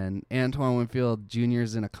 And Antoine Winfield Jr.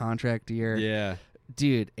 is in a contract year. Yeah.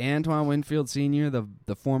 Dude, Antoine Winfield Sr.,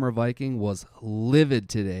 the former Viking, was livid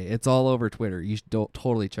today. It's all over Twitter. You should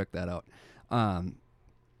totally check that out. I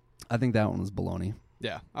think that one was baloney.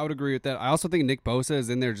 Yeah, I would agree with that. I also think Nick Bosa is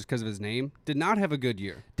in there just because of his name. Did not have a good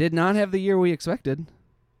year. Did not have the year we expected.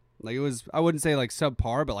 Like, it was, I wouldn't say like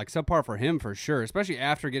subpar, but like subpar for him for sure, especially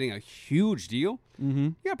after getting a huge deal. Mm-hmm.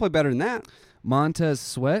 You got to play better than that. Montez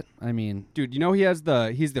Sweat, I mean, Dude, you know he's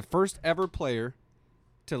the first ever player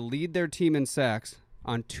to lead their team in sacks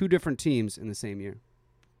on 2 different teams in the same year.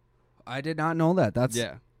 I did not know that. That's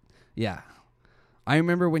yeah. I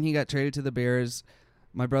remember when he got traded to the Bears,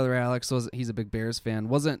 my brother Alex he's a big Bears fan.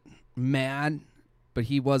 Wasn't mad, but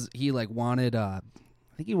he wanted I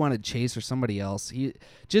think he wanted Chase or somebody else. He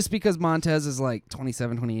just because Montez is like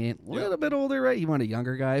 27, 28, a little bit older, right? He wanted a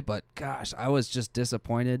younger guy, but gosh, I was just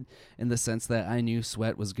disappointed in the sense that I knew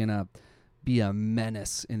Sweat was going to be a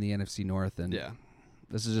menace in the NFC North, and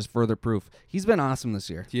this is just further proof. He's been awesome this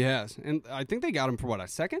year. He has. And I think they got him for what, a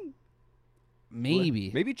second?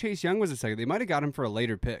 Maybe Chase Young was a second. They might have got him for a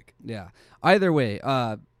later pick. Yeah. Either way,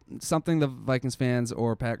 something the Vikings fans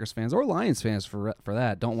or Packers fans or Lions fans for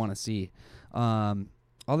that don't want to see.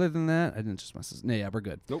 Other than that, I didn't just mess this. No, yeah, we're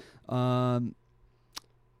good. Nope.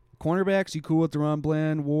 Cornerbacks, you cool with Deron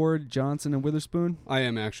Bland, Ward, Johnson, and Witherspoon? I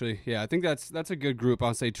am, actually. Yeah, I think that's a good group.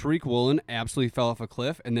 I'll say Tariq Woolen absolutely fell off a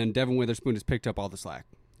cliff, and then Devin Witherspoon has picked up all the slack.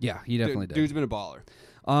 Yeah, he definitely did. Dude's been a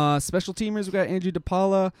baller. Special teamers, we got Andrew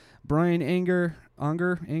DePaula, Brian Anger,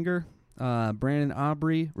 Brandon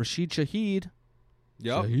Aubrey, Rashid Shaheed.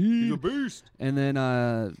 Yep, he's a beast. And then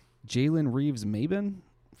Jalen Reeves-Maybin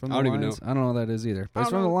from the I don't Lions. even know. I don't know who that is either. But it's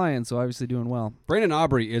from the Lions, so obviously doing well. Brandon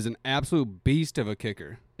Aubrey is an absolute beast of a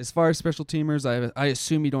kicker. As far as special teamers, I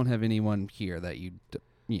assume you don't have anyone here that you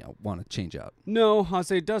want to change out. No, I'll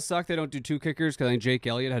say it does suck they don't do 2 kickers because I think Jake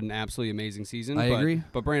Elliott had an absolutely amazing season. I agree.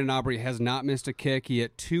 But Brandon Aubrey has not missed a kick. He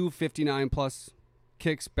hit 2 59-plus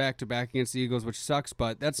kicks back-to-back against the Eagles, which sucks,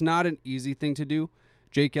 but that's not an easy thing to do.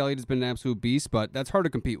 Jake Elliott has been an absolute beast, but that's hard to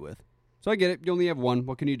compete with. So I get it. You only have one.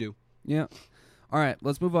 What can you do? Yeah. All right,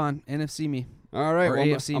 let's move on. NFC me. All right, or well,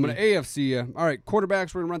 AFC I'm going to AFC you. All right,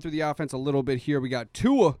 quarterbacks, we're going to run through the offense a little bit here. We got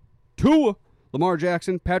Tua, Lamar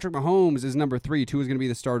Jackson, Patrick Mahomes is number 3. Tua is going to be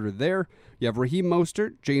the starter there. You have Raheem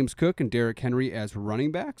Mostert, James Cook, and Derrick Henry as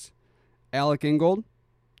running backs. Alec Ingold,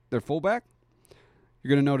 their fullback. You're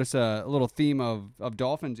going to notice a little theme of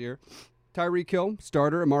Dolphins here. Tyreek Hill,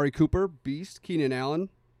 starter. Amari Cooper, beast. Keenan Allen,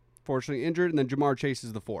 fortunately injured. And then Jamar Chase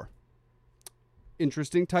is the 4.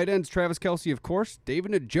 Interesting. Tight ends, Travis Kelce, of course.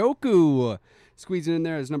 David Njoku squeezing in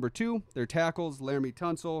there as number 2. Their tackles, Laramie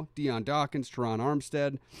Tunsil, Deion Dawkins, Teron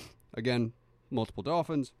Armstead. Again, multiple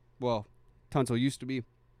Dolphins. Well, Tunsil used to be.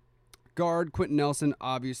 Guard, Quentin Nelson,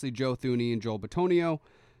 obviously Joe Thuney and Joel Bitonio.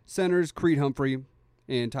 Centers, Creed Humphrey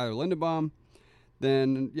and Tyler Lindenbaum.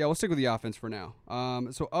 Then, we'll stick with the offense for now.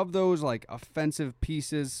 So of those, like, offensive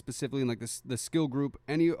pieces, specifically in, like, the skill group,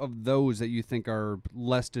 any of those that you think are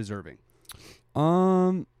less deserving?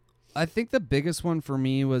 I think the biggest one for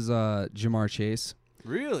me was Jamar Chase.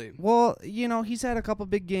 Really? Well, he's had a couple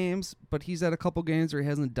big games, but he's had a couple games where he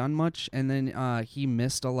hasn't done much, and then he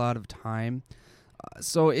missed a lot of time.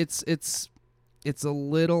 So it's a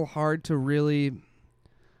little hard to really,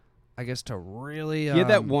 I guess, he had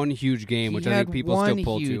that one huge game, which I think people still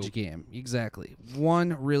pull to. One huge game, exactly.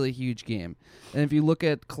 One really huge game. And if you look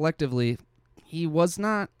at collectively, he was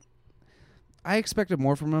not. I expected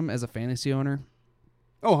more from him as a fantasy owner.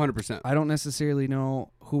 Oh, 100%. I don't necessarily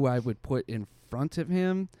know who I would put in front of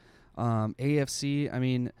him. AFC, I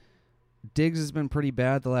mean, Diggs has been pretty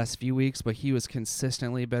bad the last few weeks, but he was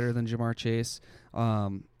consistently better than Jamar Chase.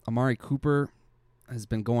 Amari Cooper has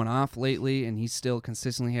been going off lately, and he's still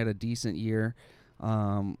consistently had a decent year.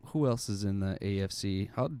 Who else is in the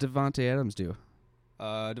AFC? How did Devontae Adams do?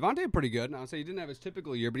 Devontae pretty good. I'll say he didn't have his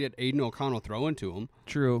typical year, but he had Aiden O'Connell throwing to him.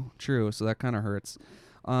 True. So that kind of hurts.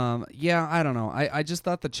 I don't know. I just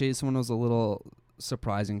thought the Chase one was a little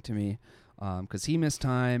surprising to me because he missed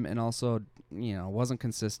time and also, wasn't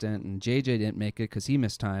consistent. And JJ didn't make it because he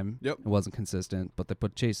missed time. Yep. It wasn't consistent, but they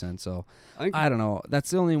put Chase in. So I don't know. That's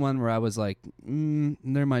the only one where I was like,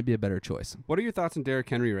 there might be a better choice. What are your thoughts on Derrick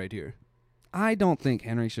Henry right here? I don't think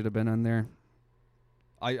Henry should have been on there.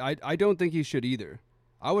 I don't think he should either.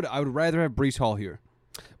 I would rather have Breece Hall here.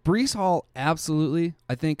 Breece Hall, absolutely.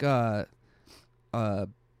 I think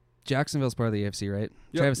Jacksonville's part of the AFC, right?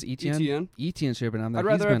 Yep. Travis Etienne. Etienne should have been on there.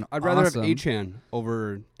 I'd rather have Achane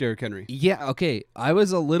over Derrick Henry. Yeah, okay. I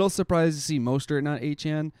was a little surprised to see Mostert, not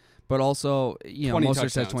Achane, but also,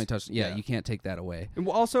 Mostert says 20 touchdowns. Yeah, you can't take that away. And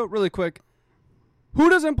also, really quick,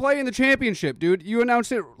 who doesn't play in the championship, dude? You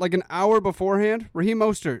announced it like an hour beforehand. Raheem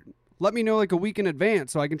Mostert. Let me know like a week in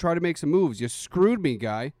advance so I can try to make some moves. You screwed me,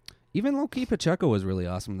 guy. Even low-key Pacheco was really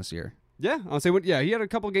awesome this year. Yeah, I'll say he had a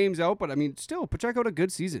couple games out, but I mean, still, Pacheco had a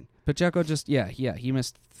good season. Pacheco just, he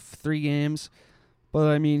missed 3 games, but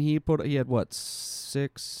I mean, he had what,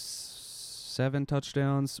 6 7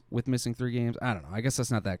 touchdowns with missing 3 games. I don't know. I guess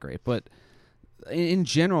that's not that great. But in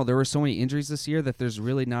general, there were so many injuries this year that there's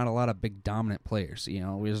really not a lot of big dominant players. You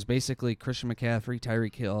know, it was basically Christian McCaffrey,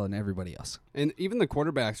 Tyreek Hill, and everybody else. And even the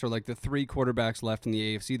quarterbacks are like the 3 quarterbacks left in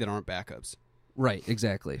the AFC that aren't backups. Right,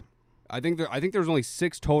 exactly. I think there's only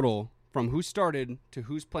 6 total from who started to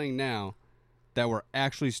who's playing now that were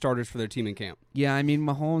actually starters for their team in camp. Yeah, I mean,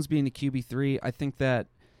 Mahomes being the QB3, I think that,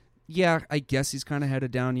 yeah, I guess he's kind of had a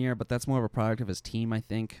down year, but that's more of a product of his team, I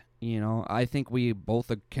think. You know, I think we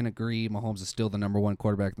both can agree Mahomes is still the number 1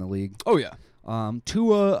 quarterback in the league. Oh, yeah.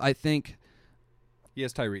 Tua, I think, He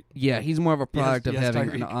has Tyreek. yeah, he's more of a product of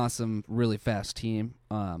having Tyreek. an awesome, really fast team.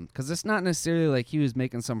 Because it's not necessarily like he was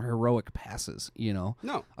making some heroic passes, you know.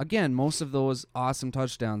 No. Again, most of those awesome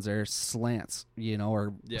touchdowns are slants, you know,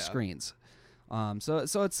 or Yeah. screens. So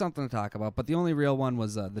it's something to talk about. But the only real one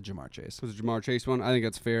was the Jamar Chase. Was the Jamar Chase one? I think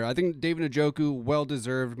that's fair. I think David Njoku,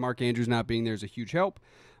 well-deserved. Mark Andrews not being there is a huge help.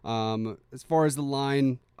 As far as the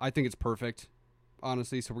line, I think it's perfect,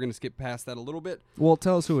 honestly. So we're going to skip past that a little bit. Well,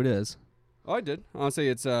 tell us who it is. Oh, I did. I'll say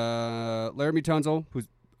it's Laramie Tunzel, who's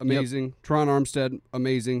amazing. Teron Armstead,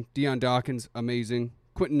 amazing. Deion Dawkins, amazing.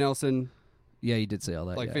 Quentin Nelson, Yeah, you did say all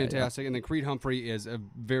that. Yeah, fantastic. And then Creed Humphrey is a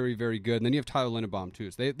very, very good. And then you have Tyler Linderbaum,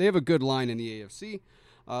 too. So they have a good line in the AFC.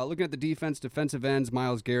 Looking at the defense, defensive ends,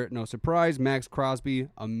 Myles Garrett, no surprise. Max Crosby,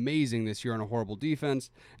 amazing this year on a horrible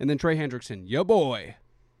defense. And then Trey Hendrickson, ya boy.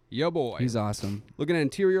 Ya boy. He's awesome. Looking at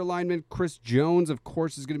interior linemen, Chris Jones, of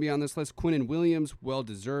course, is going to be on this list. Quinnen Williams,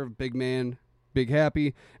 well-deserved, big man, big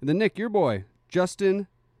happy. And then Nick, your boy, Justin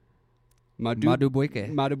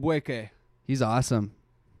Madubuike. He's awesome.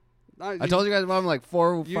 I told you guys about him like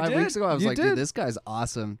 4 or 5 weeks ago. I was like, dude, this guy's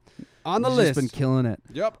awesome. On the He's list. Just been killing it.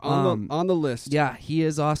 Yep, on the list. Yeah, he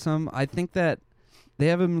is awesome. I think that they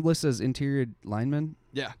have him listed as interior lineman.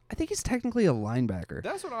 Yeah. I think he's technically a linebacker.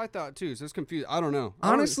 That's what I thought, too. So it's confused. I don't know.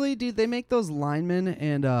 Honestly, dude, they make those linemen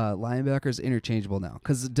and linebackers interchangeable now.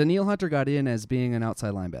 Because Daniil Hunter got in as being an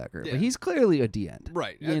outside linebacker. Yeah. But he's clearly a D-end.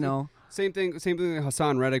 Right. You know? Same thing with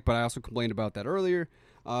Hassan Reddick, but I also complained about that earlier.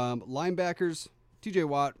 Linebackers, TJ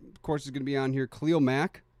Watt, of course, is going to be on here. Khalil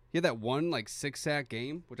Mack. He had that one, 6-sack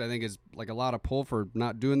game, which I think is, a lot of pull for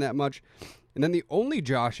not doing that much. And then the only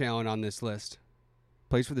Josh Allen on this list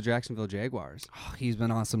plays for the Jacksonville Jaguars. Oh, he's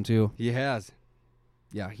been awesome, too. He has.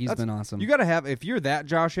 Yeah, he's been awesome. You got to have, if you're that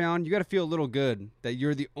Josh Allen, you got to feel a little good that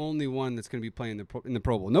you're the only one that's going to be playing in the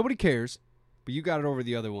Pro Bowl. Nobody cares, but you got it over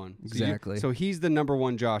the other one. Exactly. So he's the number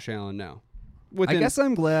 1 Josh Allen now. I guess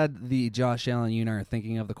I'm glad the Josh Allen you and I are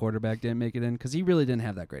thinking of the quarterback didn't make it in because he really didn't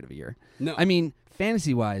have that great of a year. No. I mean,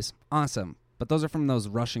 fantasy-wise, awesome. But those are from those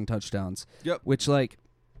rushing touchdowns. Yep. Which, I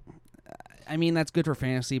mean, that's good for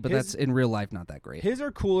fantasy, but that's in real life not that great. His are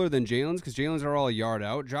cooler than Jalen's because Jalen's are all a yard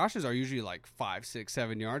out. Josh's are usually 5, 6,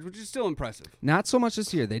 7 yards, which is still impressive. Not so much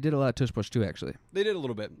this year. They did a lot of tush-push, too, actually. They did a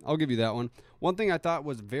little bit. I'll give you that one. One thing I thought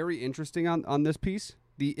was very interesting on this piece,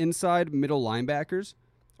 the inside middle linebackers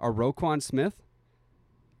are Roquan Smith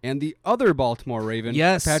and the other Baltimore Raven,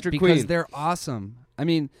 Patrick Queen. Because they're awesome. I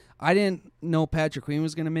mean, I didn't know Patrick Queen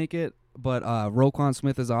was going to make it, but Roquan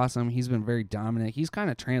Smith is awesome. He's been very dominant. He's kind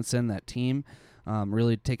of transcend that team,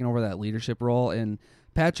 really taking over that leadership role. And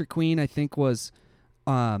Patrick Queen, I think, was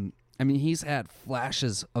he's had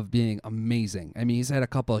flashes of being amazing. I mean, he's had a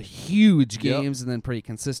couple of huge games and then pretty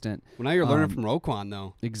consistent. Well, now you're learning from Roquan,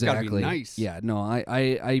 though. Exactly. It's gotta be nice. Yeah, no,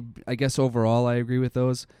 I guess overall I agree with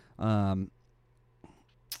those. I'm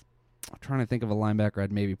trying to think of a linebacker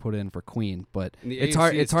I'd maybe put in for Queen, but it's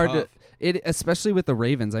hard. It's hard tough. especially with the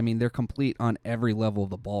Ravens. I mean, they're complete on every level of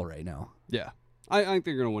the ball right now. Yeah, I think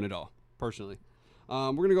they're going to win it all. Personally,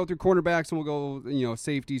 we're going to go through cornerbacks and we'll go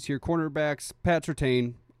safeties here. Cornerbacks: Pat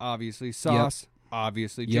Surtain, obviously. Sauce,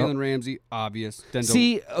 obviously. Jalen Ramsey, obvious. Denzel.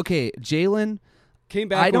 See, okay, Jalen came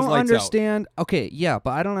back. I don't lights understand. Out. Okay, yeah,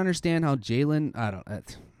 but I don't understand how Jalen. I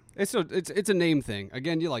don't. It's a name thing.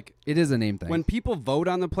 Again, it is a name thing. When people vote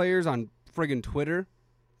on the players on friggin' Twitter,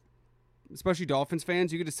 especially Dolphins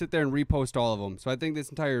fans, you get to sit there and repost all of them. So I think this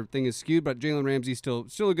entire thing is skewed, but Jalen Ramsey's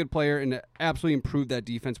still a good player and absolutely improved that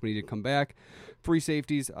defense when he did come back. Free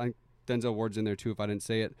safeties, Denzel Ward's in there too if I didn't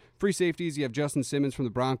say it. Free safeties, you have Justin Simmons from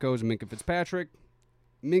the Broncos and Minkah Fitzpatrick.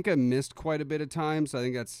 Minkah missed quite a bit of time, so I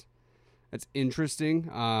think that's interesting.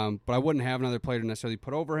 But I wouldn't have another player to necessarily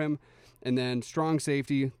put over him. And then strong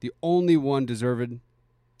safety, the only one deserved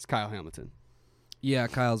is Kyle Hamilton. Yeah,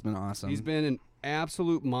 Kyle's been awesome. He's been an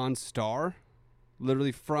absolute monster,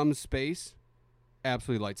 literally from space.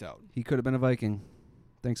 Absolutely lights out. He could have been a Viking.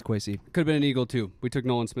 Thanks, Kwesi. Could have been an Eagle, too. We took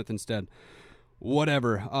Nolan Smith instead.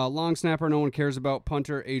 Whatever. Long snapper, no one cares about.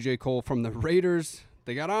 Punter, A.J. Cole from the Raiders.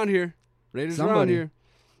 They got on here. Raiders are on here.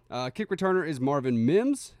 Kick returner is Marvin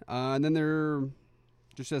Mims. And then there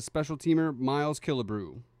just says special teamer Miles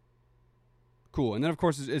Killebrew. Cool. And then, of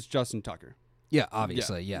course, it's Justin Tucker. Yeah,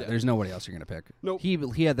 obviously. Yeah. There's nobody else you're going to pick. Nope.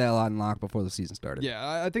 He had that a lot in lock before the season started.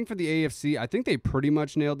 Yeah, I think for the AFC, I think they pretty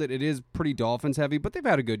much nailed it. It is pretty Dolphins heavy, but they've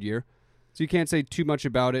had a good year. So you can't say too much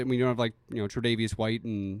about it. We don't have, like, Tre'Davious White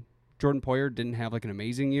and Jordan Poyer didn't have, like, an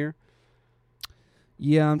amazing year.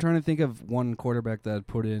 Yeah, I'm trying to think of one quarterback that I'd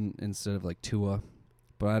put in instead of, like, Tua.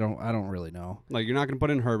 But I don't really know. Like, you're not going to put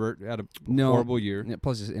in Herbert. Had a horrible year. Yeah,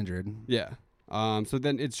 plus he's injured. Yeah. So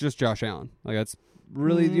then it's just Josh Allen. Like, that's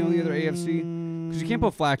really the only other AFC. Because you can't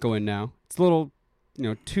put Flacco in now. It's a little,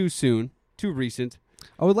 too soon, too recent.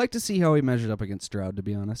 I would like to see how he measured up against Stroud, to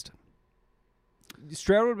be honest.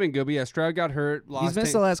 Stroud would have been good, but yeah, Stroud got hurt. He's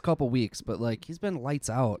missed the last couple weeks, but, like, he's been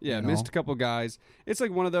lights out. Yeah, missed a couple guys. It's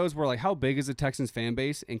like one of those where, like, how big is the Texans fan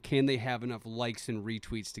base, and can they have enough likes and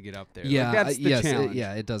retweets to get up there? Yeah, like, that's the challenge.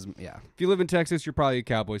 It doesn't, yeah. If you live in Texas, you're probably a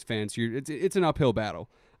Cowboys fan, so it's an uphill battle.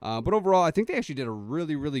 But overall, I think they actually did a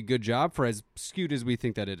really, really good job for as skewed as we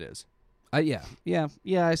think that it is. I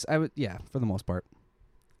would, for the most part.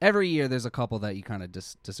 Every year there's a couple that you kind of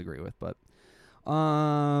disagree with, but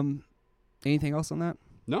anything else on that?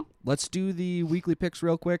 No. Let's do the weekly picks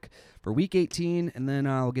real quick for Week 18, and then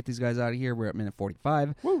I'll get these guys out of here. We're at minute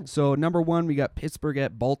 45. Woo. So, number 1, we got Pittsburgh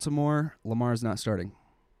at Baltimore. Lamar's not starting.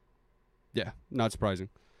 Yeah, not surprising.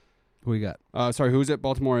 Who you got? Sorry, who's at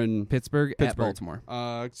Baltimore and Pittsburgh at Baltimore.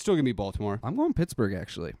 Still going to be Baltimore. I'm going Pittsburgh,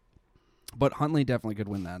 actually. But Huntley definitely could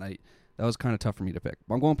win that. That was kind of tough for me to pick.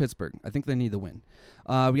 But I'm going Pittsburgh. I think they need the win.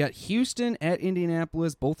 We got Houston at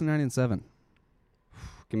Indianapolis, both 9-7.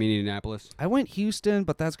 Give me Indianapolis. I went Houston,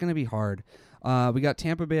 but that's going to be hard. We got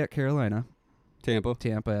Tampa Bay at Carolina.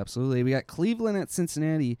 Tampa, absolutely. We got Cleveland at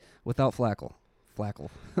Cincinnati without Flacco.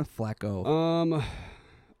 Flacco.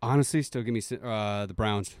 Honestly, still give me the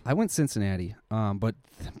Browns. I went Cincinnati, but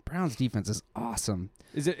the Browns defense is awesome.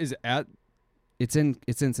 Is it at? It's in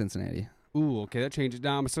Cincinnati. Ooh, okay, that changes.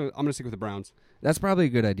 Now I'm gonna stick with the Browns. That's probably a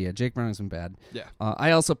good idea. Jake Browning's been bad. Yeah.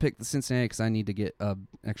 I also picked the Cincinnati because I need to get an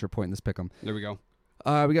extra point in this pick'em. There we go.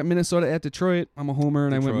 We got Minnesota at Detroit. I'm a homer,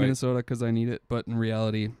 and I went Detroit. Minnesota because I need it. But in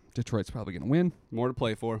reality, Detroit's probably going to win. More to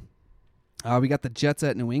play for. We got the Jets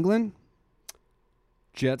at New England.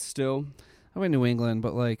 Jets still. I went New England,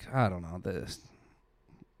 but, like, I don't know.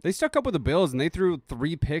 They stuck up with the Bills, and they threw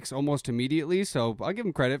 3 picks almost immediately, so I'll give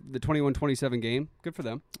them credit. The 21-27 game, good for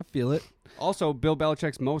them. I feel it. Also, Bill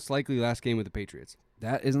Belichick's most likely last game with the Patriots.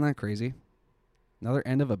 Isn't that crazy? Another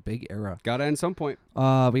end of a big era. Got to end some point. We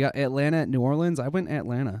got Atlanta at New Orleans. I went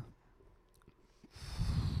Atlanta.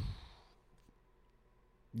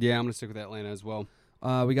 Yeah, I'm going to stick with Atlanta as well.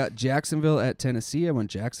 We got Jacksonville at Tennessee. I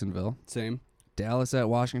went Jacksonville. Same. Dallas at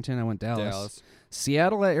Washington. I went Dallas.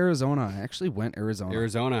 Seattle at Arizona. I actually went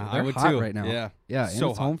Arizona. I would hot too. right now. Yeah, and so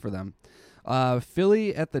it's hot. home for them.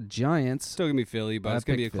 Philly at the Giants. Still going to be Philly, but it's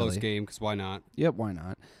going to be a close game because why not? Yep, why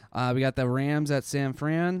not? We got the Rams at San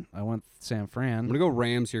Fran. I went San Fran. I'm going to go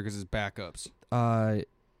Rams here because it's backups.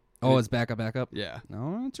 It's backup? Yeah.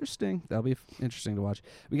 No, interesting. That'll be interesting to watch.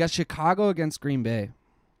 We got Chicago against Green Bay.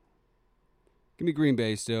 Give me Green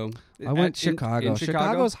Bay still. I went Chicago. In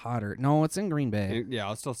Chicago's hotter. No, it's in Green Bay. Yeah,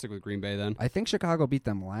 I'll still stick with Green Bay then. I think Chicago beat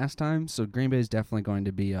them last time, so Green Bay is definitely going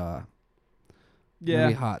to be gonna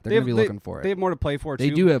be hot. They're going to be looking for it. They have more to play for, too. They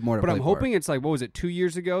do have more to play for. But I'm hoping it's like, what was it, 2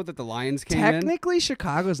 years ago that the Lions came in? Technically,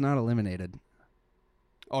 Chicago's not eliminated.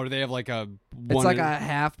 Oh, do they have like a It's like a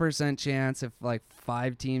 0.5% chance if like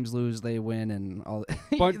 5 teams lose, they win, and all.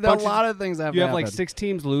 A lot of things have. You have like 6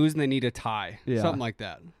 teams lose, and they need a tie. Yeah. Something like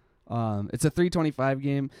that. It's a 3:25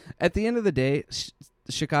 game. At the end of the day,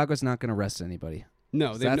 Chicago's not going to rest anybody.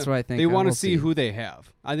 No, that's what I think. They want to see who they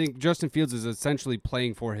have. I think Justin Fields is essentially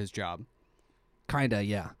playing for his job. Kinda,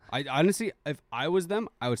 yeah. I honestly, if I was them,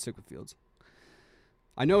 I would stick with Fields.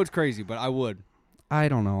 I know it's crazy, but I would. I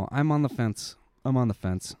don't know. I'm on the fence.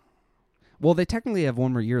 Well, they technically have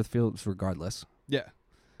one more year with Fields regardless. Yeah,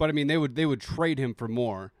 but I mean, they would trade him for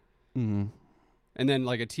more. Mm-hmm. And then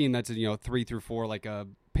like a team that's 3 through 4, like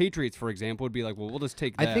Patriots, for example, would be like, well, we'll just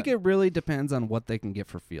take that. I think it really depends on what they can get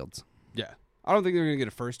for Fields. Yeah, I don't think they're going to get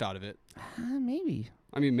a first out of it. Maybe.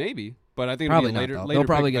 I mean, maybe, but I think probably it'll be later. Not, Later they'll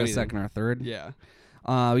probably get a anything. second or a third. Yeah.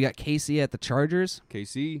 We got KC at the Chargers.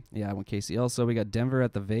 KC. Yeah, I went KC. Also, we got Denver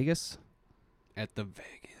at the Vegas. At the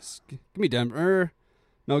Vegas. Give me Denver.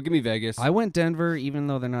 No, give me Vegas. I went Denver, even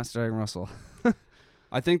though they're not starting Russell.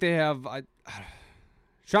 I think they have.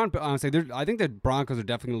 Sean, honestly, I think the Broncos are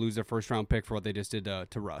definitely going to lose their first round pick for what they just did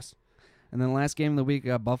to Russ. And then last game of the week,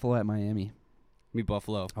 got Buffalo at Miami. Me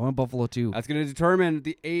Buffalo. I went Buffalo too. That's going to determine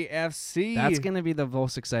the AFC. That's going to be the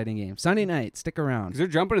most exciting game. Sunday night, stick around. Because they're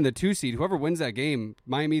jumping in the 2 seed. Whoever wins that game,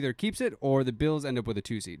 Miami either keeps it or the Bills end up with a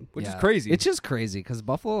 2 seed, which is crazy. It's just crazy because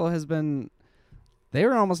Buffalo has been. They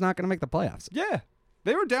were almost not going to make the playoffs. Yeah.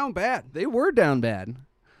 They were down bad. They were down bad.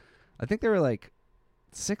 I think they were like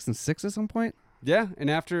 6-6 at some point. Yeah, and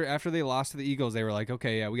after they lost to the Eagles, they were like,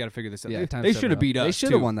 okay, yeah, we got to figure this out. Yeah, They should have beat us. They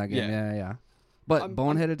should have won that game. Yeah. But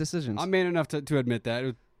boneheaded decisions. I'm man enough to admit that.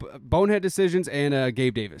 It was bonehead decisions and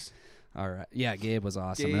Gabe Davis. All right. Yeah, Gabe was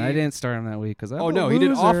awesome. And I didn't start him that week because he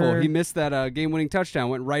did awful. He missed that game-winning touchdown,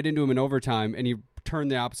 went right into him in overtime, and he turned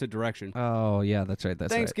the opposite direction. Oh, yeah, that's right.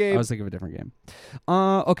 Thanks, Gabe. I was thinking of a different game.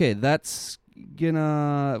 Okay, that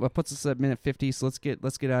puts us at minute 50, so let's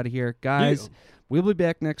get out of here. Guys, we'll be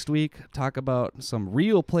back next week, talk about some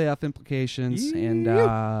real playoff implications, and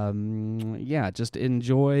just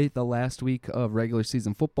enjoy the last week of regular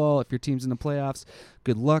season football. If your team's in the playoffs,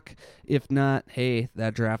 good luck. If not, hey,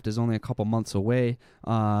 that draft is only a couple months away,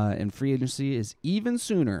 and free agency is even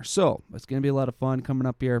sooner. So it's going to be a lot of fun coming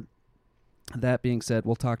up here. That being said,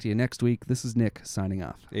 we'll talk to you next week. This is Nick signing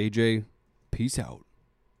off. AJ, peace out.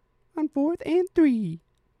 On 4th and 3.